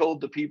really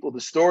told the people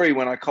the story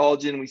when I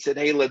called you and we said,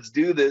 hey, let's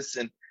do this.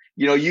 And,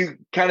 you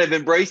kind of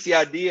embrace the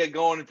idea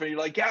going in front of you,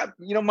 like, yeah,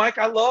 Mike,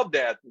 I love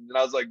that. And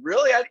I was like,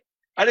 really?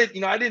 I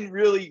didn't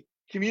really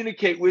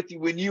communicate with you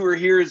when you were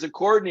here as a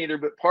coordinator,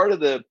 but part of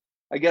the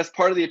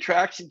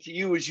attraction to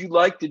you is you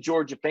like the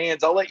Georgia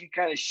fans. I'll let you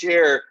kind of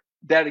share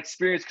that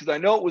experience because I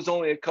know it was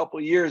only a couple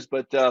of years,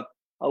 but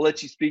I'll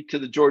let you speak to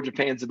the Georgia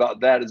fans about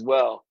that as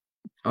well.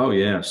 Oh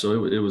yeah,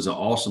 so it was an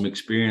awesome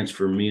experience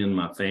for me and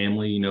my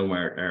family.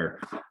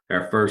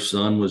 Our first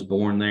son was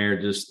born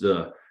there. Just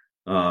the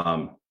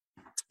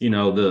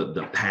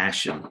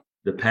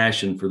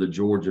passion for the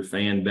Georgia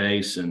fan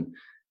base, and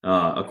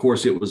of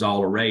course it was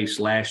all a race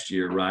last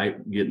year,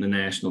 right? Getting the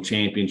national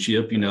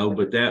championship,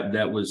 but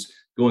that was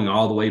going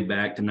all the way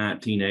back to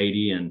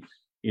 1980. And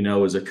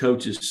as a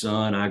coach's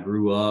son, I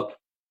grew up.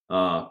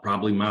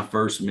 Probably my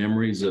first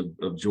memories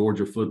of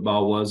Georgia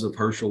football was of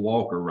Herschel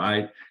Walker,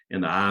 right?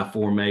 And the I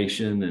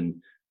formation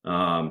and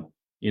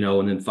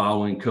then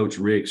following Coach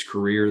Rick's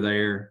career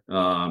there,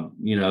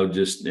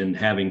 just and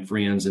having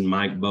friends and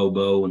Mike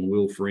Bobo and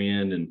Will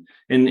Friend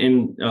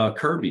and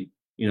Kirby,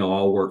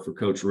 all work for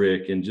Coach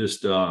Rick, and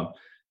just, kind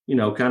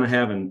of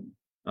having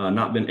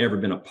not ever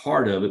been a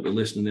part of it, but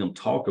listening to them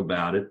talk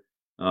about it.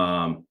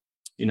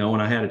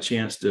 When I had a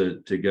chance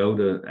to go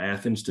to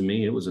Athens, to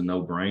me, it was a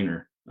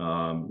no-brainer.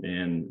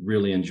 And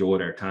really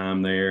enjoyed our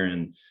time there,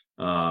 and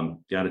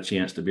got a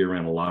chance to be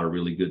around a lot of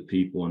really good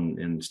people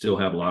and still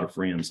have a lot of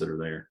friends that are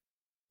there.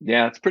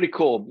 Yeah, it's pretty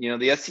cool.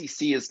 The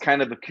SEC is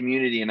kind of a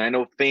community, and I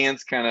know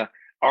fans kind of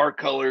our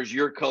colors,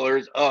 your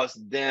colors, us,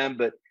 them,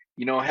 but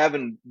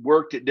having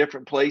worked at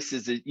different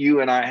places that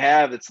you and I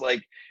have, it's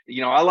like,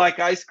 I like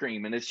ice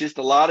cream, and it's just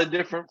a lot of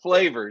different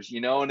flavors,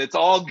 and it's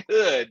all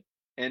good.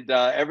 And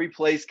every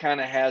place kind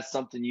of has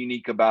something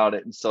unique about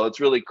it. And so it's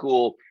really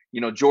cool.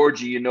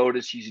 Georgia, you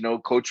notice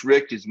Coach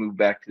Rick has moved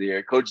back to the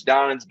area. Coach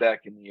Donovan's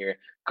back in the area.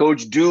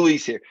 Coach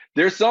Dooley's here.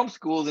 There's some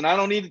schools, and I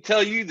don't need to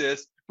tell you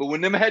this, but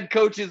when them head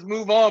coaches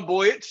move on,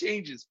 boy, it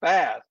changes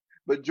fast.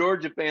 But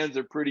Georgia fans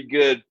are pretty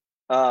good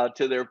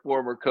to their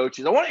former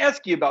coaches. I want to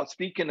ask you about,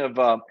 speaking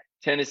of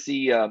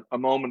Tennessee a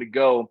moment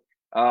ago,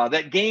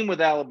 that game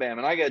with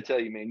Alabama. And I got to tell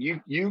you, man,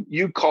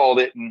 you called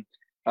it, and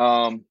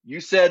you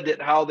said that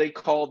how they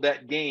called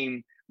that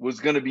game was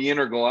going to be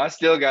integral. I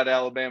still got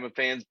Alabama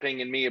fans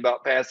pinging me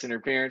about pass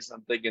interference.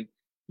 I'm thinking,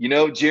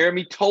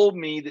 Jeremy told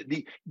me that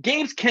the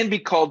games can be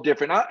called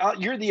different.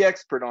 You're the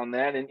expert on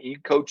that, and you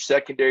coach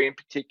secondary in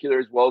particular,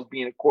 as well as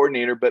being a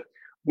coordinator. But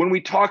when we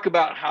talk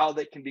about how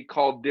they can be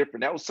called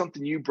different, that was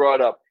something you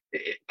brought up.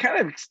 Kind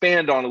of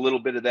expand on a little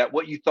bit of that,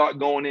 what you thought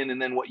going in, and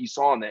then what you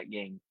saw in that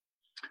game.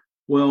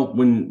 Well,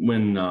 when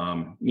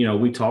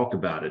we talked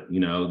about it,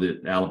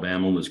 that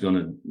Alabama was going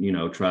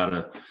to, try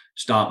to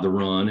stop the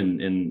run,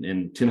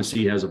 and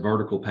Tennessee has a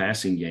vertical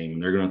passing game,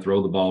 and they're going to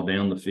throw the ball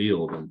down the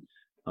field.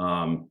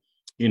 And,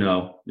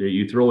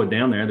 you throw it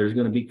down there, there's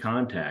going to be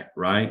contact,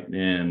 right?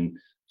 And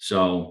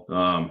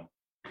so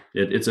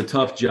it's a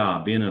tough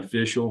job. Being an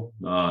official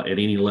at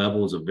any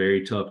level is a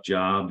very tough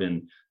job.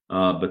 And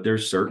but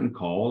there's certain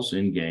calls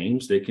in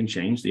games that can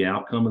change the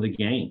outcome of the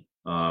game.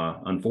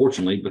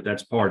 Unfortunately, but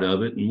that's part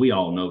of it, and we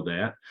all know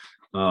that.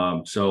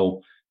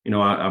 So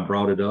I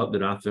brought it up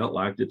that I felt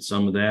like that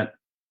some of that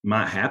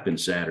might happen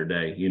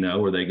Saturday.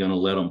 Are they going to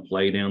let them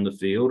play down the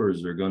field, or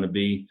is there going to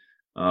be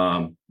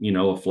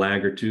a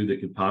flag or two that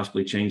could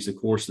possibly change the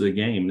course of the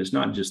game? And it's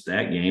not just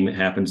that game; it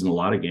happens in a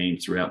lot of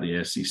games throughout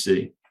the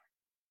SEC.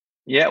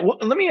 Yeah, well,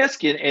 let me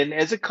ask you, and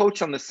as a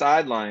coach on the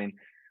sideline,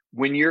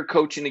 when you're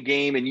coaching a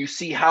game and you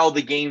see how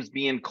the game's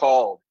being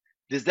called,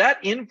 does that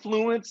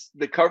influence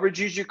the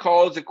coverages you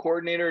call as a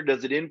coordinator?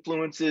 Does it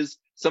influences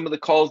some of the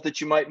calls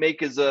that you might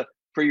make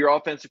for your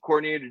offensive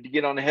coordinator to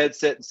get on a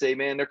headset and say,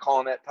 man, they're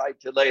calling that tight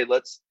today.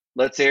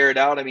 Let's air it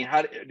out. I mean,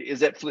 how is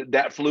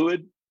that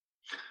fluid?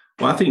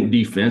 Well, I think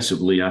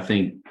defensively, a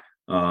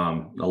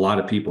lot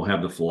of people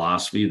have the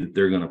philosophy that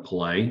they're going to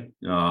play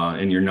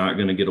and you're not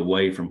going to get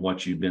away from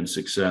what you've been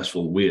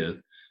successful with.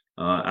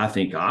 I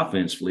think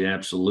offensively,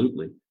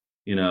 absolutely.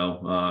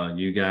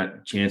 You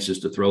got chances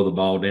to throw the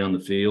ball down the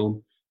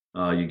field.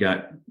 You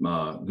got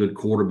good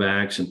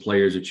quarterbacks and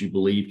players that you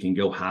believe can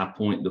go high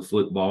point the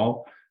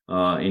football.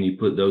 And you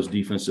put those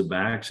defensive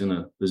backs in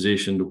a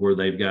position to where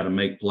they've got to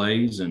make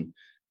plays. And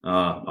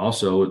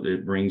also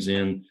it brings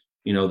in,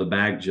 the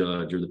back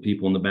judge or the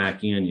people in the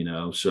back end,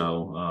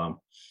 so,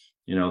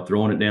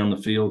 throwing it down the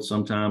field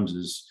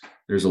sometimes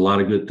there's a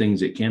lot of good things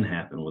that can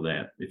happen with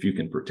that if you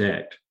can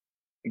protect.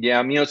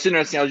 Yeah, it's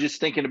interesting. I was just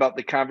thinking about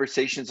the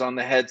conversations on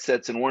the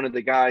headsets, and one of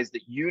the guys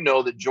that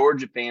that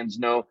Georgia fans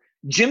know,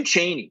 Jim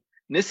Chaney.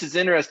 And this is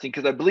interesting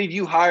because I believe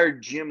you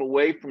hired Jim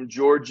away from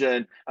Georgia,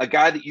 and a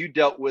guy that you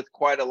dealt with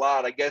quite a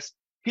lot. I guess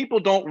people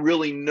don't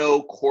really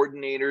know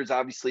coordinators.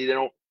 Obviously,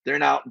 they're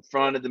not in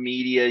front of the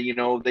media. You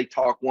know, they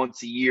talk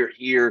once a year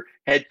here.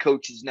 Head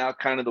coach is now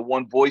kind of the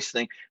one voice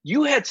thing.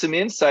 You had some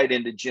insight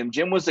into Jim.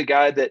 Jim was a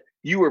guy that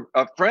you were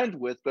a friend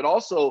with, but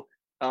also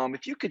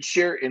if you could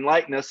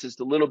enlighten us as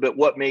to a little bit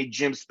what made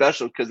Jim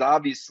special, because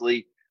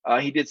obviously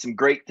he did some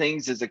great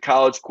things as a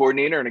college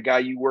coordinator and a guy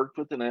you worked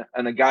with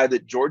and a guy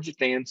that Georgia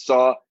fans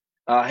saw.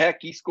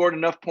 Heck, he scored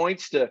enough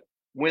points to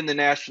win the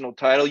national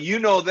title. You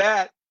know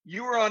that.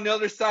 You were on the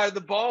other side of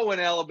the ball when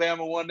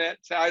Alabama won that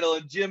title,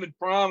 and Jim and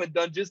Fromm had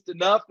done just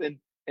enough, and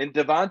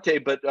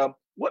Devontae. But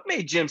what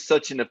made Jim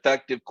such an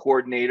effective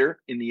coordinator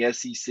in the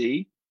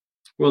SEC?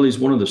 Well, he's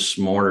one of the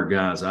smarter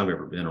guys I've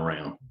ever been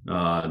around.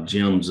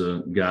 Jim's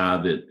a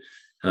guy that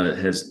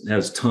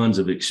has tons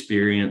of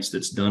experience,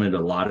 that's done it a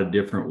lot of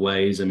different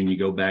ways. I mean, you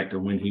go back to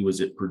when he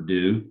was at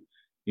Purdue,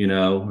 you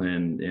know,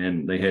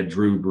 and they had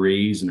Drew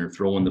Brees, and they're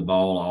throwing the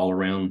ball all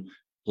around the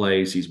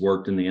place. He's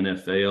worked in the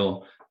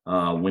NFL.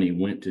 When he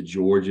went to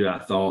Georgia,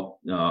 I thought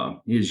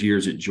his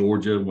years at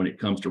Georgia, when it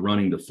comes to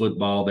running the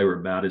football, they were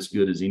about as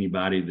good as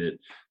anybody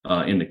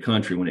that in the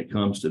country when it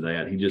comes to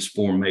that. He just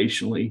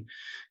formationally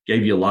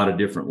gave you a lot of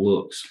different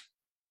looks.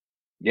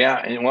 Yeah,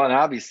 and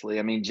obviously,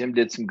 I mean, Jim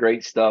did some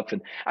great stuff,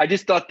 and I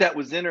just thought that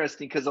was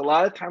interesting because a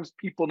lot of times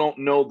people don't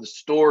know the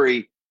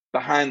story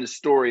behind the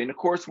story. And of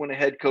course, when a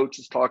head coach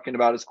is talking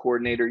about his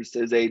coordinator, he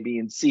says A, B,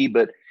 and C,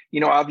 but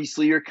you know,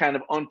 obviously you're kind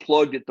of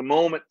unplugged at the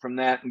moment from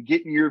that and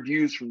getting your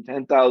views from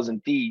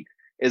 10,000 feet.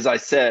 As I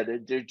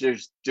said,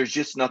 there's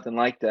just nothing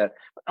like that.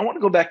 I want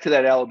to go back to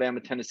that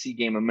Alabama-Tennessee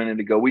game a minute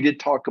ago. We did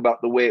talk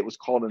about the way it was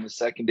called in the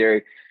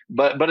secondary,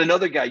 but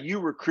another guy you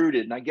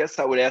recruited, and I guess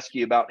I would ask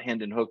you about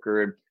Hendon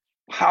Hooker and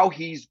how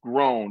he's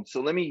grown.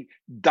 So let me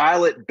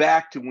dial it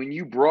back to when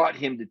you brought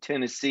him to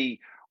Tennessee.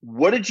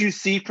 What did you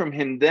see from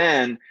him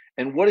then,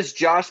 and what has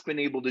Josh been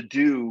able to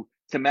do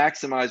to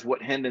maximize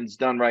what Hendon's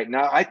done right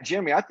now?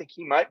 Jeremy, I think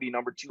he might be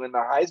number 2 in the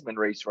Heisman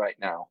race right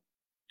now.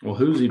 Well,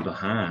 who's he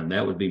behind?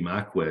 That would be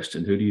my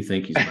question. Who do you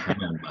think he's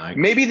behind, Mike?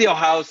 Maybe the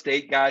Ohio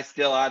State guy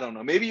still. I don't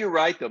know. Maybe you're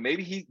right, though.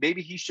 Maybe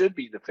he should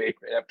be the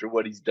favorite after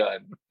what he's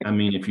done. I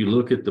mean, if you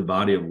look at the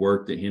body of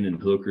work that Hendon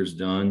Hooker's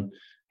done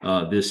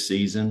this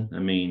season, I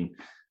mean,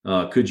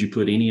 could you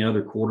put any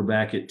other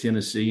quarterback at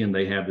Tennessee and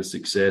they have the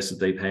success that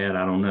they've had?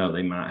 I don't know.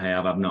 They might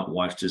have. I've not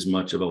watched as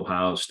much of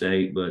Ohio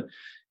State, but,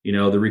 you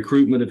know, the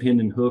recruitment of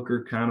Hendon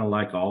Hooker, kind of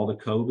like all the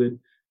COVID, you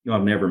know,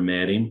 I've never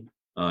met him.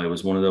 It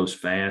was one of those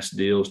fast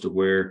deals to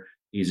where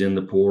he's in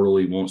the portal.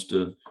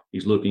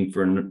 He's looking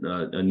for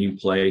a new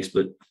place.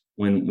 But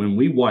when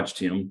we watched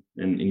him,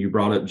 and you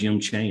brought up Jim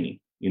Chaney,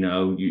 you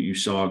know, you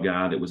saw a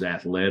guy that was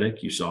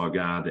athletic. You saw a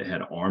guy that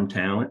had arm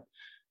talent.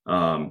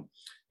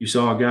 You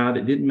saw a guy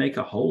that didn't make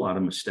a whole lot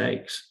of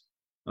mistakes.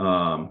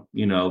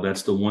 You know,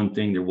 that's the one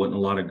thing. There wasn't a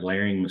lot of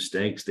glaring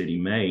mistakes that he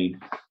made.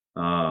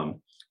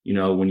 You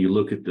know, when you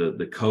look at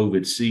the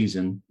COVID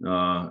season,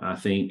 I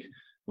think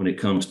when it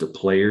comes to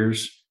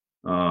players,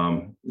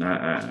 I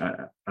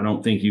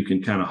don't think you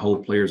can kind of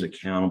hold players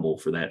accountable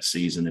for that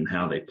season and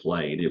how they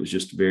played. It was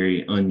just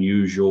very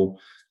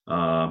unusual,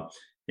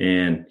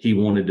 and he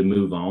wanted to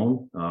move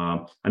on.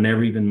 I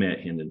never even met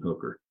Hendon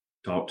Hooker.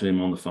 Talked to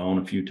him on the phone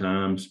a few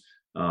times.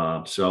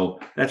 So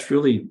that's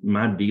really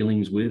my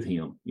dealings with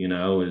him, you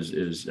know,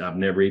 is I've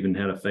never even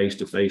had a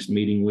face-to-face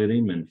meeting with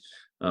him, and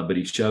but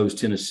he chose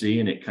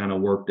Tennessee and it kind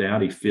of worked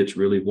out. He fits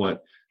really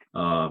what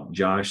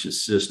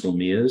Josh's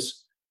system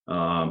is.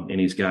 And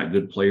he's got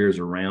good players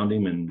around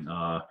him. And,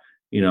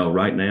 you know,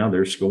 right now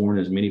they're scoring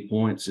as many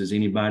points as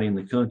anybody in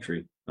the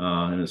country.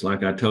 And it's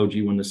like I told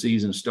you when the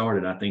season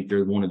started, I think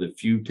they're one of the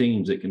few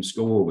teams that can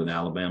score with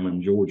Alabama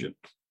and Georgia.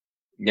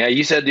 Yeah,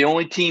 you said the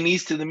only team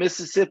east of the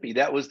Mississippi.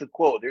 That was the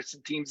quote. There's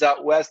some teams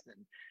out west,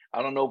 and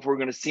I don't know if we're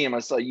going to see them. I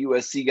saw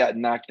USC got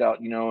knocked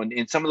out, you know,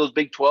 and some of those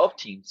Big 12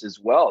 teams as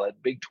well.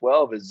 That Big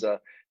 12 is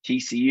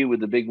TCU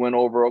with the big win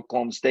over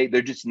Oklahoma State.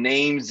 They're just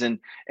names and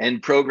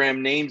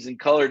program names and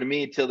color to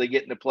me until they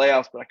get in the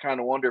playoffs. But I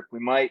kind of wonder if we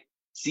might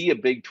see a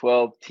Big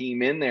 12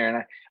 team in there.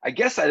 And I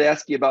guess I'd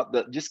ask you about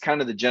just kind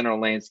of the general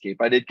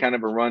landscape. I did kind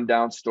of a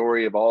rundown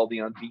story of all the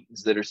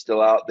unbeatens that are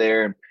still out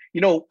there. And,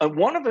 you know,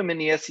 one of them in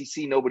the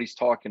SEC nobody's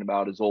talking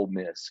about is Ole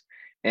Miss.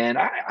 And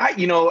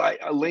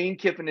Lane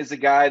Kiffin is a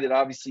guy that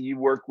obviously you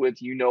work with,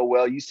 you know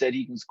well. You said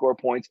he can score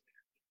points.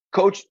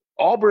 Coach,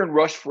 Auburn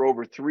rushed for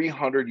over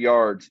 300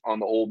 yards on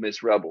the Ole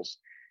Miss Rebels.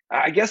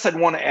 I guess I'd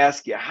want to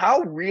ask you,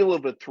 how real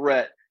of a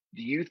threat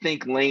do you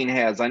think Lane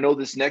has? I know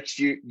this next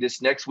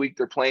week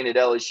they're playing at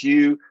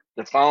LSU.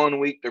 The following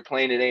week they're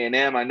playing at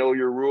A&M. I know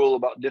your rule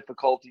about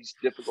difficult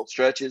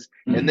stretches.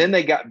 Mm-hmm. And then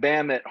they got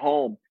Bama at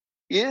home.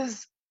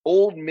 Is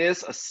Ole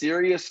Miss a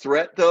serious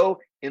threat, though,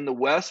 in the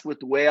West with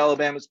the way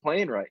Alabama's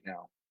playing right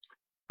now?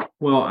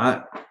 Well,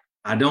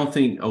 I don't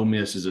think Ole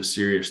Miss is a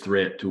serious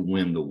threat to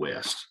win the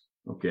West.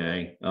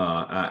 Okay.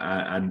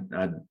 I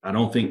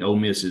don't think Ole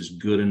Miss is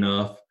good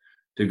enough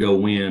to go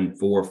win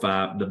 4 or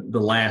 5, the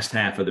last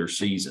half of their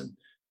season.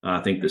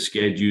 I think the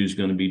schedule is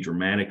going to be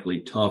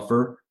dramatically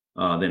tougher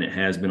than it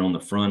has been on the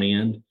front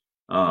end.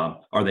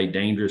 Are they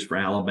dangerous for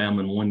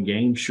Alabama in one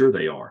game? Sure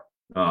they are,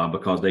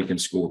 because they can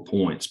score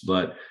points.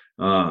 But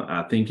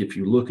I think if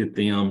you look at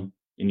them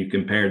and you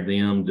compare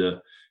them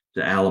to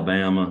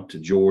Alabama, to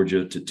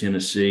Georgia, to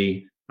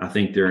Tennessee, I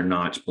think they're a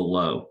notch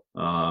below.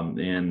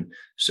 And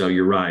so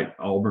you're right.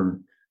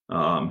 Auburn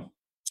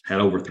had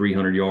over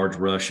 300 yards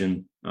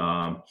rushing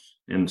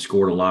and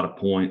scored a lot of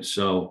points.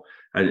 So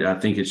I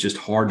think it's just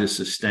hard to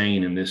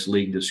sustain in this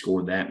league to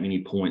score that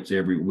many points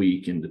every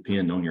week and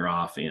depend on your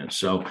offense.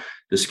 So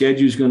the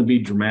schedule is going to be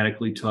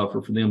dramatically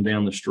tougher for them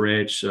down the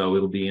stretch. So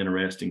it'll be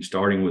interesting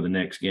starting with the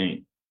next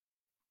game.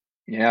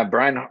 Yeah,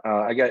 Brian,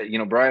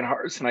 Brian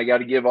Harsin, I got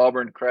to give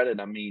Auburn credit.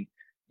 I mean,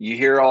 you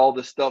hear all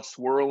the stuff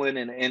swirling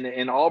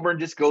and Auburn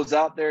just goes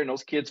out there and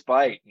those kids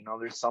fight.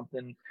 There's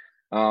something,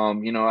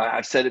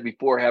 I've said it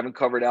before, having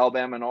covered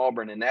Alabama and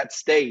Auburn in that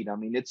state. I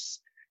mean, it's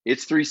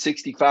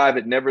 365.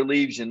 It never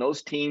leaves you. And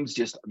those teams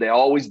they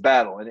always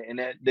battle.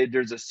 And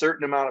there's a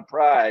certain amount of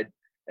pride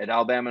at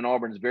Alabama and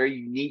Auburn. It's very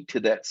unique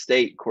to that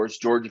state. Of course,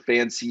 Georgia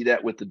fans see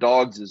that with the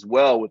Dogs as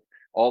well, with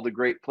all the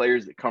great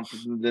players that come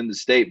from within the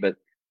state. But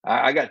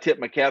I got to tip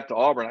my cap to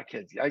Auburn.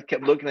 I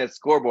kept looking at the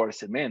scoreboard. I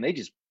said, man,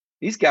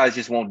 these guys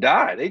just won't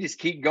die. They just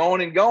keep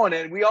going and going.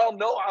 And we all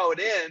know how it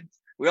ends.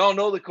 We all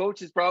know the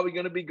coach is probably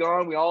going to be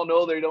gone. We all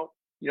know they don't,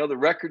 the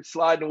record's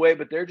sliding away,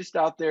 but they're just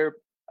out there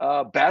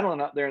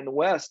battling out there in the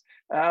West.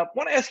 I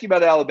want to ask you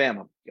about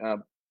Alabama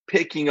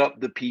picking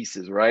up the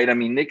pieces, right? I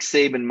mean, Nick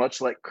Saban,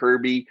 much like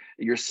Kirby,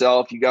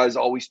 yourself, you guys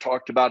always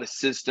talked about a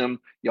system.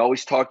 You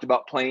always talked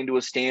about playing to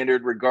a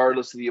standard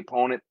regardless of the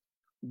opponent.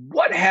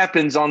 What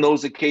happens on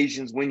those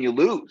occasions when you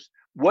lose?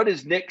 What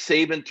does Nick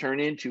Saban turn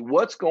into?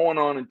 What's going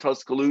on in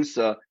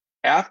Tuscaloosa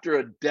after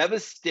a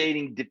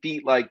devastating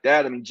defeat like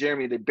that? I mean,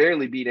 Jeremy, they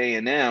barely beat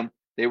A&M.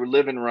 They were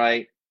living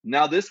right.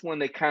 Now this one,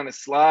 they kind of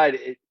slide.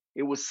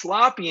 It was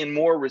sloppy in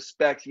more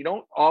respects. You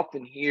don't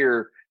often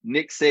hear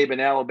Nick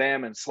Saban,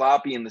 Alabama, and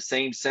sloppy in the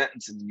same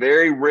sentence. It's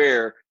very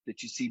rare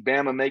that you see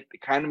Bama make the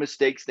kind of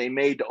mistakes they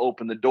made to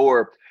open the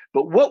door.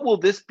 But what will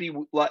this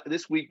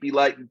week be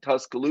like in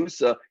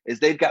Tuscaloosa as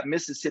they've got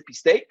Mississippi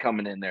State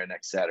coming in there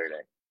next Saturday?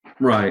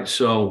 Right.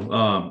 So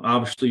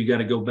obviously you got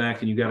to go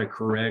back and you got to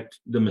correct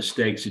the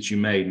mistakes that you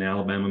made. And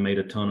Alabama made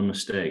a ton of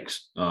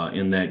mistakes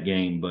in that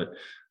game. But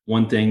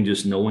one thing,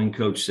 just knowing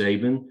Coach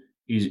Saban,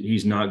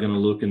 he's not going to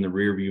look in the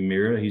rearview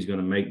mirror. He's going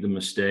to make the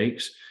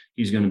mistakes.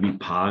 He's going to be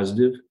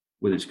positive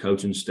with his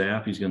coaching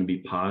staff. He's going to be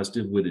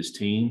positive with his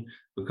team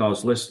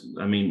because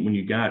when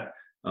you got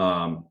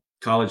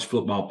college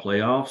football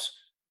playoffs,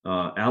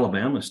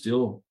 Alabama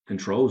still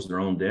controls their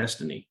own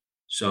destiny.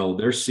 So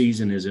their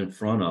season is in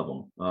front of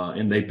them,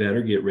 and they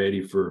better get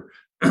ready for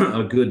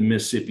a good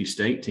Mississippi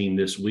State team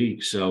this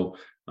week. So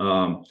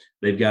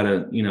they've got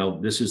to,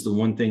 this is the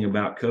one thing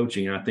about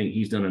coaching. I think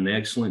he's done an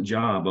excellent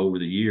job over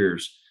the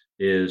years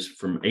is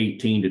from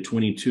 18 to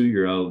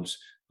 22-year-olds,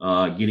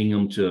 getting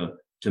them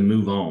to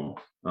move on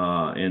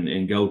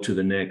and go to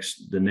the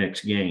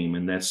next game.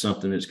 And that's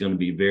something that's going to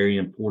be very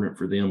important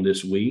for them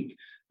this week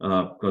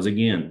because,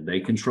 again,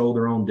 they control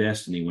their own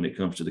destiny when it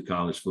comes to the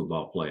college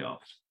football playoffs.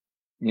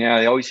 Yeah,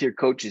 I always hear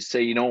coaches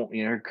say,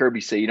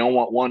 Kirby say, you don't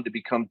want one to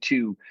become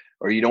two,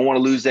 or you don't want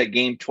to lose that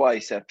game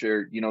twice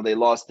after, they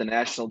lost the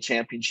national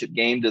championship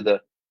game to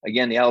the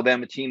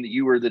Alabama team that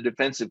you were the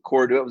defensive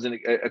core to. It was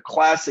a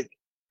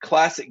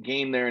classic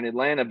game there in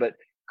Atlanta, but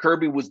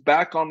Kirby was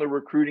back on the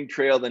recruiting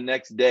trail the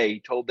next day. He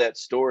told that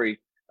story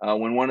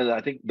when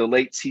the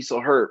late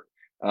Cecil Hurt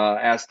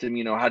asked him,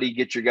 how do you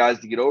get your guys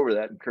to get over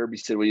that? And Kirby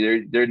said,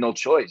 well, there's no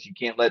choice. You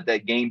can't let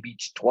that game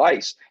beat you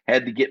twice.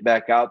 Had to get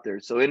back out there.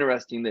 So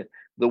interesting that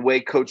the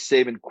way Coach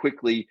Saban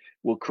quickly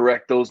will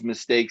correct those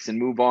mistakes and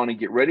move on and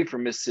get ready for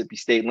Mississippi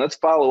State. And let's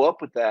follow up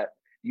with that.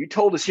 You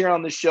told us here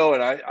on the show,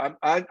 and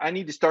I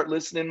need to start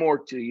listening more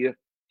to you.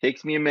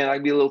 Takes me a minute. I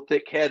can be a little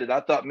thick-headed.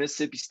 I thought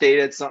Mississippi State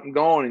had something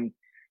going. And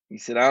he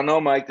said, I don't know,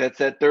 Mike. That's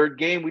that third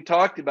game we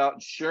talked about.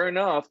 And sure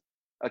enough,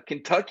 a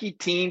Kentucky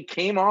team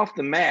came off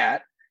the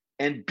mat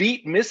and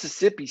beat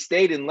Mississippi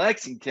State in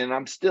Lexington.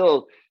 I'm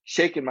still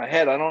shaking my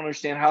head. I don't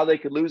understand how they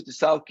could lose to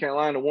South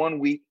Carolina one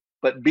week,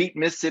 but beat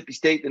Mississippi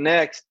State the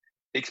next.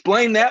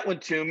 Explain that one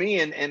to me.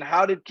 And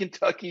how did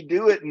Kentucky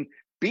do it and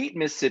beat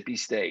Mississippi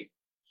State?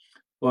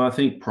 Well, I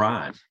think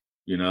pride.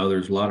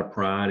 There's a lot of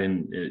pride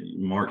in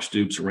Mark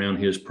Stoops around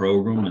his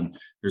program, and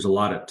there's a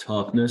lot of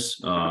toughness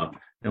and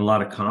a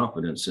lot of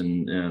confidence.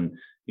 And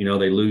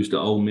they lose to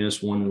Ole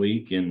Miss one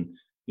week, and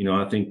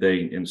I think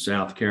they in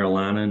South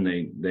Carolina, and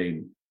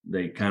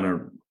they kind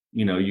of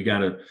you got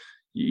to.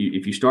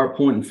 If you start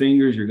pointing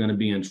fingers, you're going to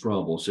be in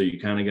trouble. So you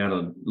kind of got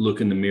to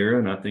look in the mirror,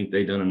 and I think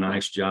they've done a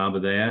nice job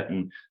of that.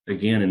 And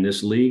again, in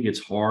this league,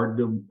 it's hard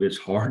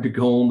to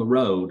go on the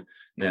road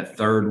that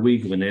third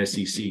week of an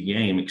SEC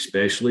game,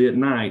 especially at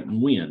night,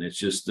 and win. It's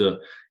just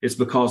it's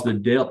because the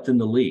depth in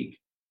the league.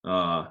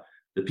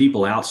 The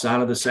people outside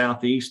of the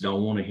Southeast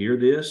don't want to hear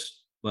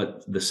this,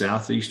 but the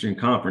Southeastern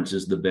Conference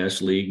is the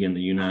best league in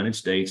the United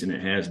States, and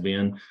it has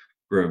been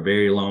for a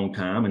very long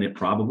time, and it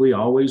probably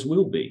always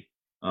will be.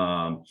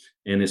 And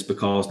it's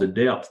because the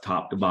depth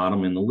top to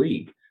bottom in the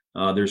league.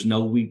 There's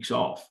no weeks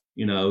off,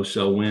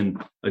 so when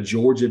a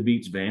Georgia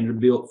beats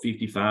Vanderbilt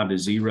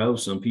 55-0,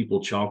 some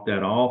people chalk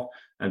that off.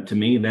 And to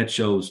me, that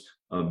shows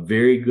a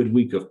very good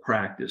week of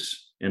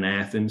practice in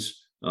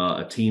Athens,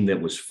 a team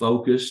that was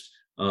focused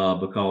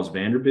because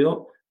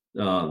Vanderbilt,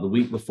 the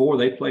week before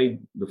they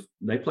played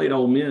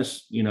Ole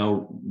Miss,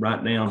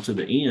 right down to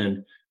the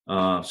end.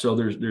 So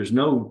there's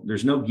no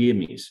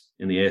gimmies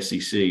in the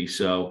SEC.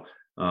 So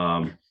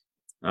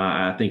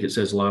I think it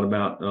says a lot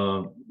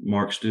about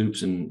Mark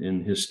Stoops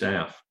and his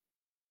staff.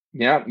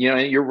 Yeah,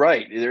 you're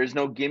right. There's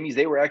no gimmies.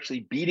 They were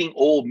actually beating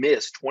Ole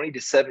Miss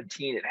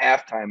 20-17 at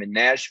halftime in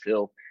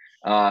Nashville.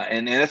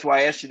 And that's why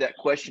I asked you that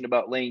question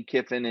about Lane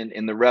Kiffin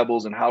and the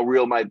Rebels and how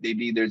real might they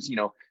be. There's,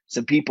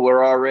 some people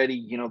are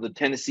already, the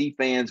Tennessee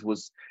fans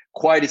was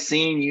quite a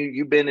scene.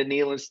 You've been to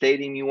Neyland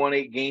Stadium. You won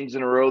 8 games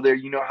in a row there.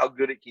 You know how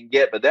good it can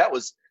get. But that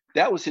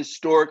was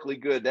historically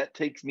good. That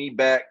takes me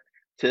back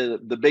to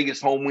the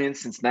biggest home win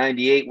since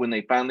 '98 when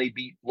they finally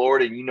beat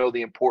Florida. And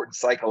the importance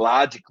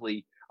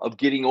psychologically of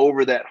getting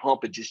over that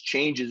hump. It just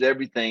changes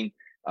everything.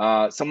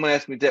 Someone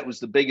asked me if that was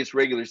the biggest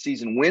regular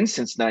season win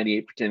since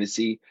 '98 for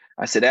Tennessee.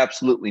 I said,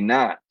 absolutely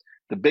not.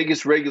 The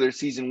biggest regular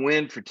season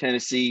win for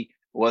Tennessee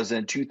was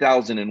in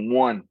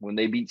 2001 when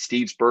they beat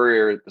Steve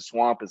Spurrier at the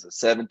Swamp as a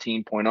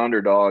 17-point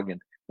underdog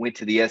and went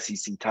to the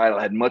SEC title.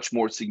 Had much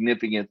more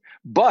significance.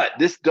 But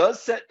this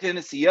does set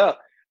Tennessee up.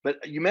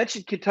 But you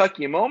mentioned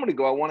Kentucky a moment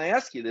ago. I want to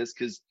ask you this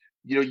because,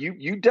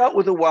 you dealt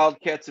with the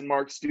Wildcats and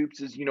Mark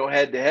Stoops as,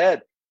 head to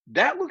head.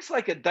 That looks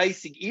like a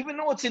dicey, even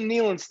though it's in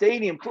Neyland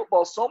Stadium,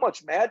 football, so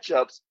much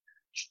matchups.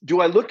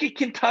 Do I look at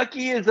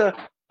Kentucky as a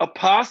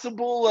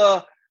possible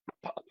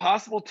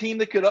team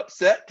that could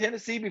upset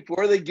Tennessee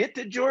before they get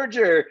to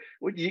Georgia,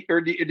 or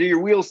do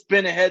your wheels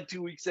spin ahead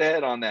 2 weeks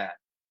ahead on that?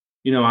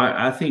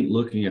 I think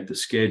looking at the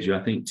schedule,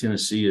 I think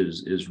Tennessee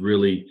is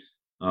really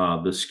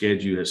the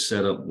schedule has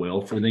set up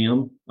well for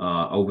them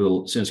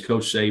since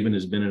Coach Saban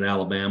has been at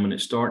Alabama, and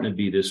it's starting to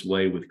be this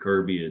way with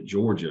Kirby at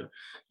Georgia.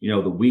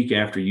 The week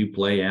after you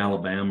play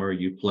Alabama or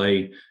you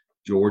play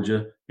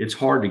Georgia, it's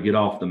hard to get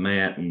off the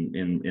mat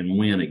and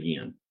win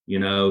again.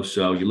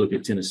 So you look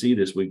at Tennessee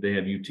this week, they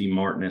have UT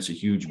Martin. That's a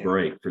huge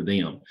break for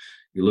them.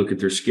 You look at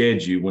their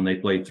schedule when they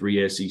play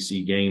 3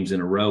 SEC games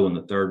in a row and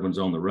the third one's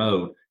on the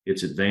road,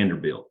 it's at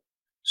Vanderbilt.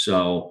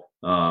 So,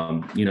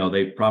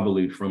 they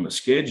probably, from a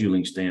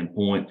scheduling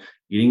standpoint,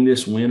 getting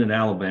this win at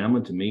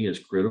Alabama to me was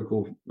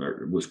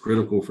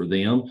critical for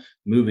them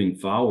moving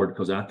forward,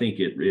 because I think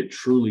it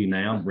truly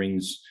now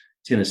brings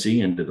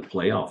Tennessee into the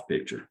playoff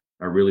picture.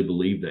 I really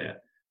believe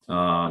that.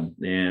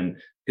 And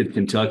could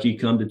Kentucky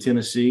come to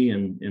Tennessee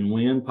and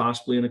win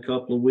possibly in a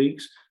couple of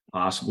weeks?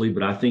 Possibly,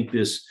 but I think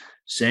this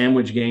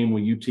sandwich game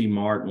with UT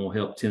Martin will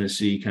help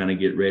Tennessee kind of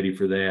get ready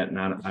for that. And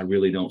I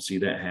really don't see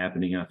that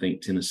happening. I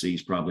think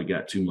Tennessee's probably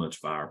got too much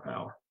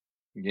firepower.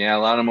 Yeah, a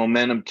lot of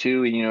momentum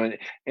too.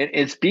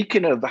 And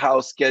speaking of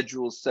how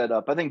schedule's set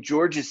up, I think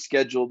Georgia's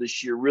schedule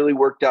this year really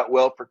worked out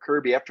well for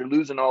Kirby. After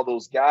losing all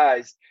those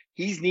guys,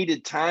 he's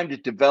needed time to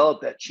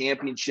develop that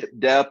championship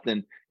depth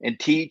and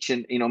teach.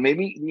 And,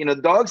 maybe, the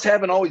Dogs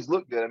haven't always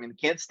looked good. I mean, the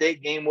Kent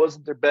State game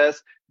wasn't their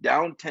best.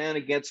 Down 10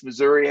 against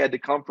Missouri, had to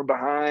come from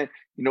behind.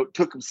 It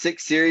took them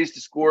 6 series to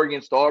score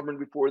against Auburn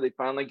before they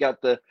finally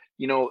got the,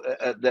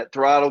 that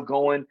throttle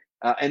going.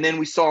 And then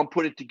we saw him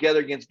put it together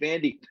against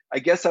Vandy. I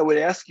guess I would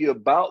ask you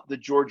about the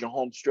Georgia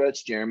home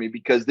stretch, Jeremy,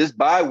 because this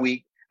bye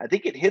week, I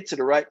think it hits at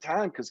the right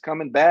time, because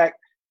coming back,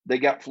 they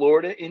got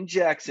Florida in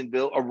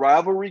Jacksonville, a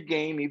rivalry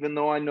game, even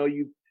though I know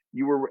you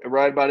were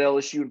right about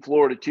LSU and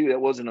Florida too. That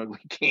was an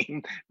ugly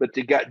game. But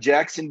they got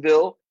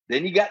Jacksonville.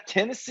 Then you got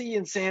Tennessee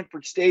in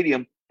Sanford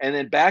Stadium, and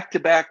then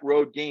back-to-back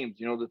road games.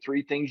 The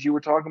 3 things you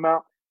were talking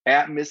about,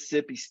 at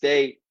Mississippi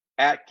State,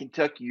 at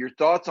Kentucky. Your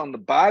thoughts on the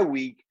bye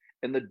week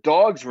and the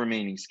Dogs'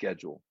 remaining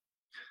schedule?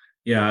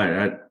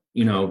 Yeah,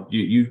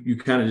 you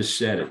kind of just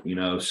said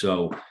it,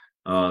 so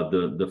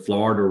the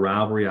Florida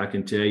rivalry, I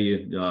can tell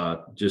you,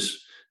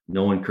 just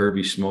knowing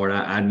Kirby Smart,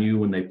 I knew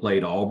when they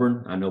played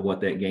Auburn, I know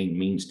what that game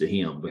means to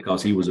him,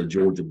 because he was a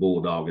Georgia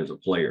Bulldog as a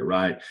player,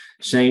 right?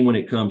 Same when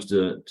it comes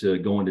to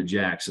going to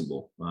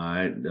Jacksonville, all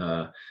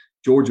right?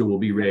 Georgia will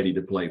be ready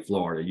to play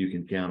Florida. You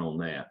can count on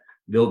that.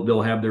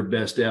 They'll have their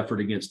best effort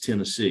against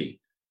Tennessee.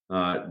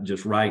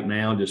 Just right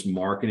now, just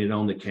marking it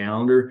on the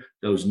calendar.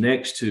 Those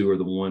next 2 are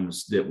the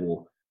ones that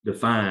will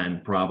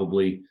define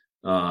probably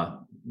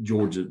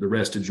Georgia, the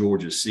rest of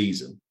Georgia's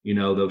season.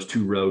 Those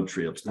 2 road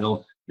trips.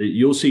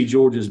 You'll see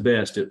Georgia's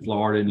best at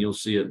Florida, and you'll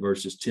see it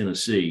versus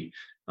Tennessee.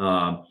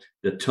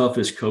 The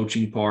toughest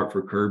coaching part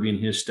for Kirby and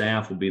his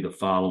staff will be the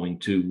following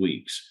 2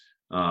 weeks.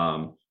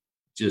 And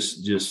it's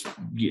just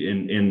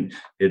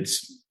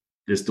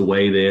the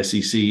way the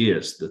SEC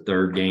is. The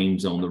 3rd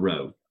game's on the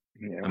road.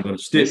 Yeah. I'm going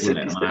to stick with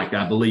that, Mike.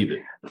 I believe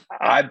it.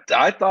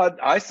 I thought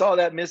I saw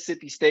that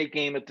Mississippi State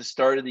game at the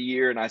start of the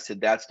year, and I said,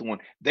 that's the one.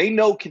 They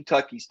know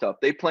Kentucky's tough.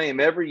 They play them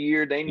every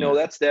year. They know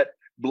that's that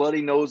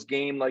bloody nose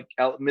game like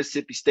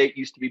Mississippi State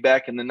used to be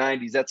back in the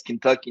 90s. That's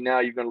Kentucky now.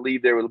 You're going to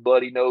leave there with a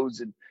bloody nose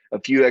and a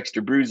few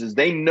extra bruises.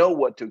 They know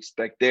what to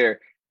expect there.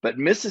 But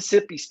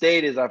Mississippi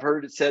State, as I've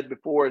heard it said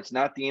before, it's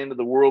not the end of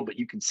the world, but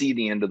you can see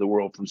the end of the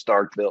world from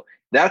Starkville.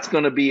 That's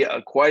going to be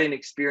quite an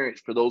experience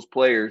for those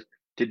players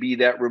to be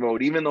that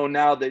remote, even though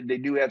now they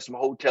do have some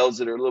hotels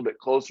that are a little bit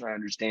closer, I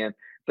understand.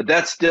 But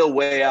that's still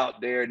way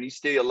out there, and you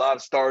see a lot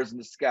of stars in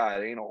the sky.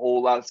 There ain't a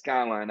whole lot of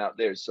skyline out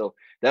there. So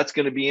that's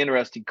going to be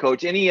interesting,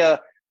 Coach. Any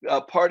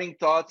parting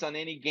thoughts on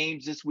any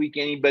games this week?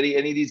 Anybody,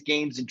 any of these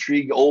games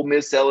intrigue? Ole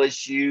Miss,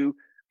 LSU.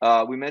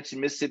 We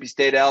mentioned Mississippi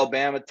State,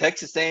 Alabama,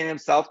 Texas A&M,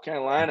 South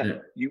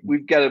Carolina.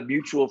 We've got a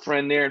mutual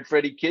friend there in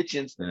Freddie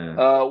Kitchens.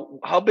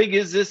 How big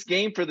is this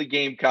game for the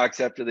Gamecocks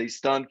after they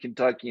stunned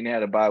Kentucky and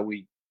had a bye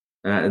week?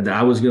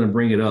 I was going to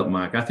bring it up,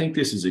 Mike. I think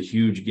this is a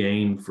huge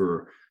game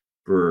for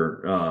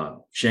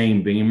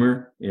Shane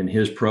Beamer in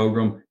his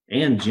program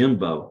and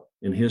Jimbo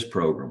in his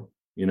program.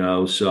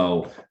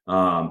 So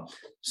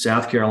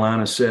South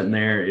Carolina sitting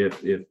there.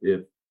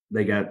 If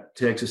they got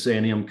Texas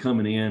A&M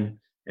coming in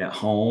at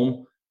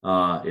home,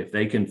 if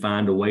they can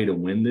find a way to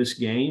win this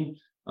game,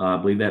 I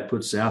believe that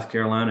puts South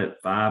Carolina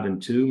at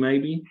 5-2,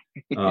 maybe.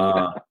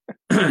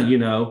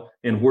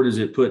 And where does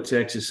it put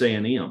Texas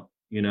A&M?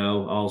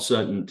 All of a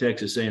sudden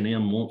Texas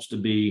A&M wants to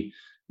be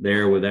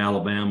there with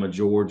Alabama,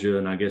 Georgia,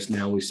 and I guess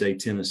now we say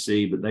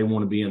Tennessee, but they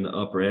want to be in the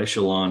upper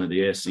echelon of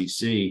the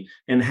SEC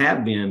and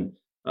have been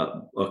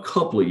a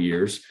couple of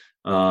years.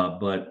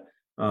 But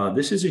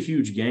this is a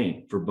huge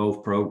game for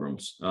both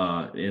programs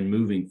in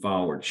moving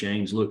forward.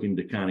 Shane's looking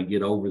to kind of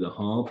get over the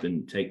hump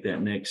and take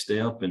that next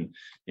step, and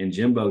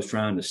Jimbo's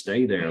trying to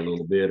stay there a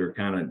little bit or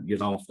kind of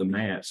get off the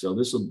mat. So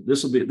this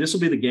will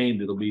be the game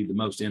that'll be the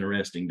most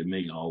interesting to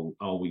me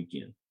all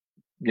weekend.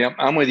 Yep,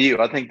 I'm with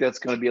you. I think that's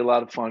going to be a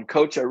lot of fun.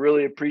 Coach, I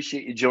really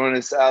appreciate you joining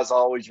us. As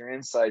always, your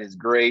insight is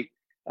great.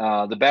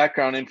 The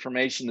background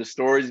information, the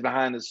stories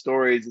behind the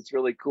stories, it's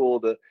really cool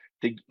to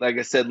like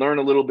I said, learn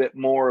a little bit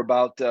more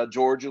about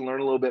Georgia,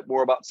 learn a little bit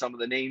more about some of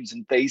the names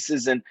and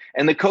faces and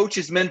the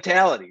coach's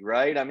mentality,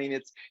 right? I mean,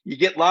 you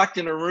get locked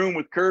in a room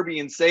with Kirby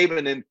and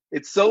Saban, and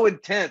it's so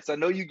intense. I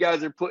know you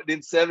guys are putting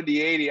in 70,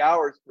 80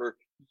 hours for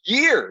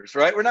years,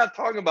 right? We're not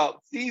talking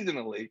about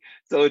seasonally.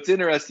 So it's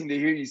interesting to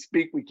hear you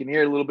speak. We can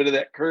hear a little bit of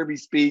that Kirby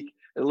speak,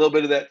 a little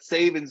bit of that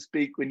Saban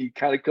speak when you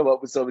kind of come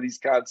up with some of these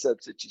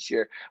concepts that you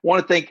share. I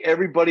want to thank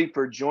everybody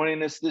for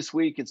joining us this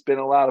week. It's been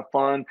a lot of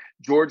fun.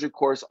 Georgia, of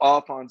course,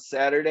 off on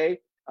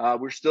Saturday.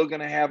 We're still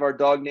going to have our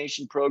Dog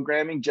Nation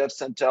programming, Jeff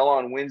Santella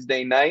on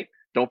Wednesday night.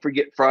 Don't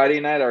forget Friday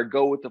night, our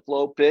Go With The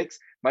Flow picks.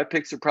 My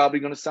picks are probably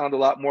going to sound a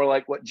lot more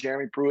like what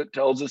Jeremy Pruitt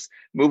tells us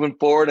moving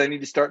forward. I need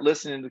to start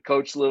listening to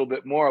Coach a little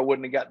bit more. I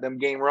wouldn't have got them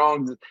game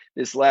wrong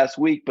this last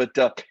week.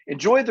 But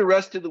enjoy the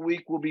rest of the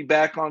week. We'll be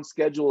back on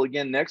schedule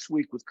again next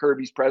week with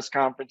Kirby's press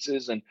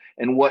conferences and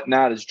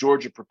whatnot as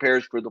Georgia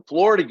prepares for the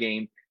Florida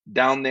game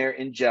down there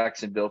in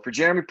Jacksonville. For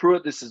Jeremy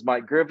Pruitt, this is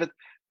Mike Griffith.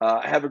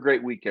 Have a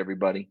great week,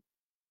 everybody.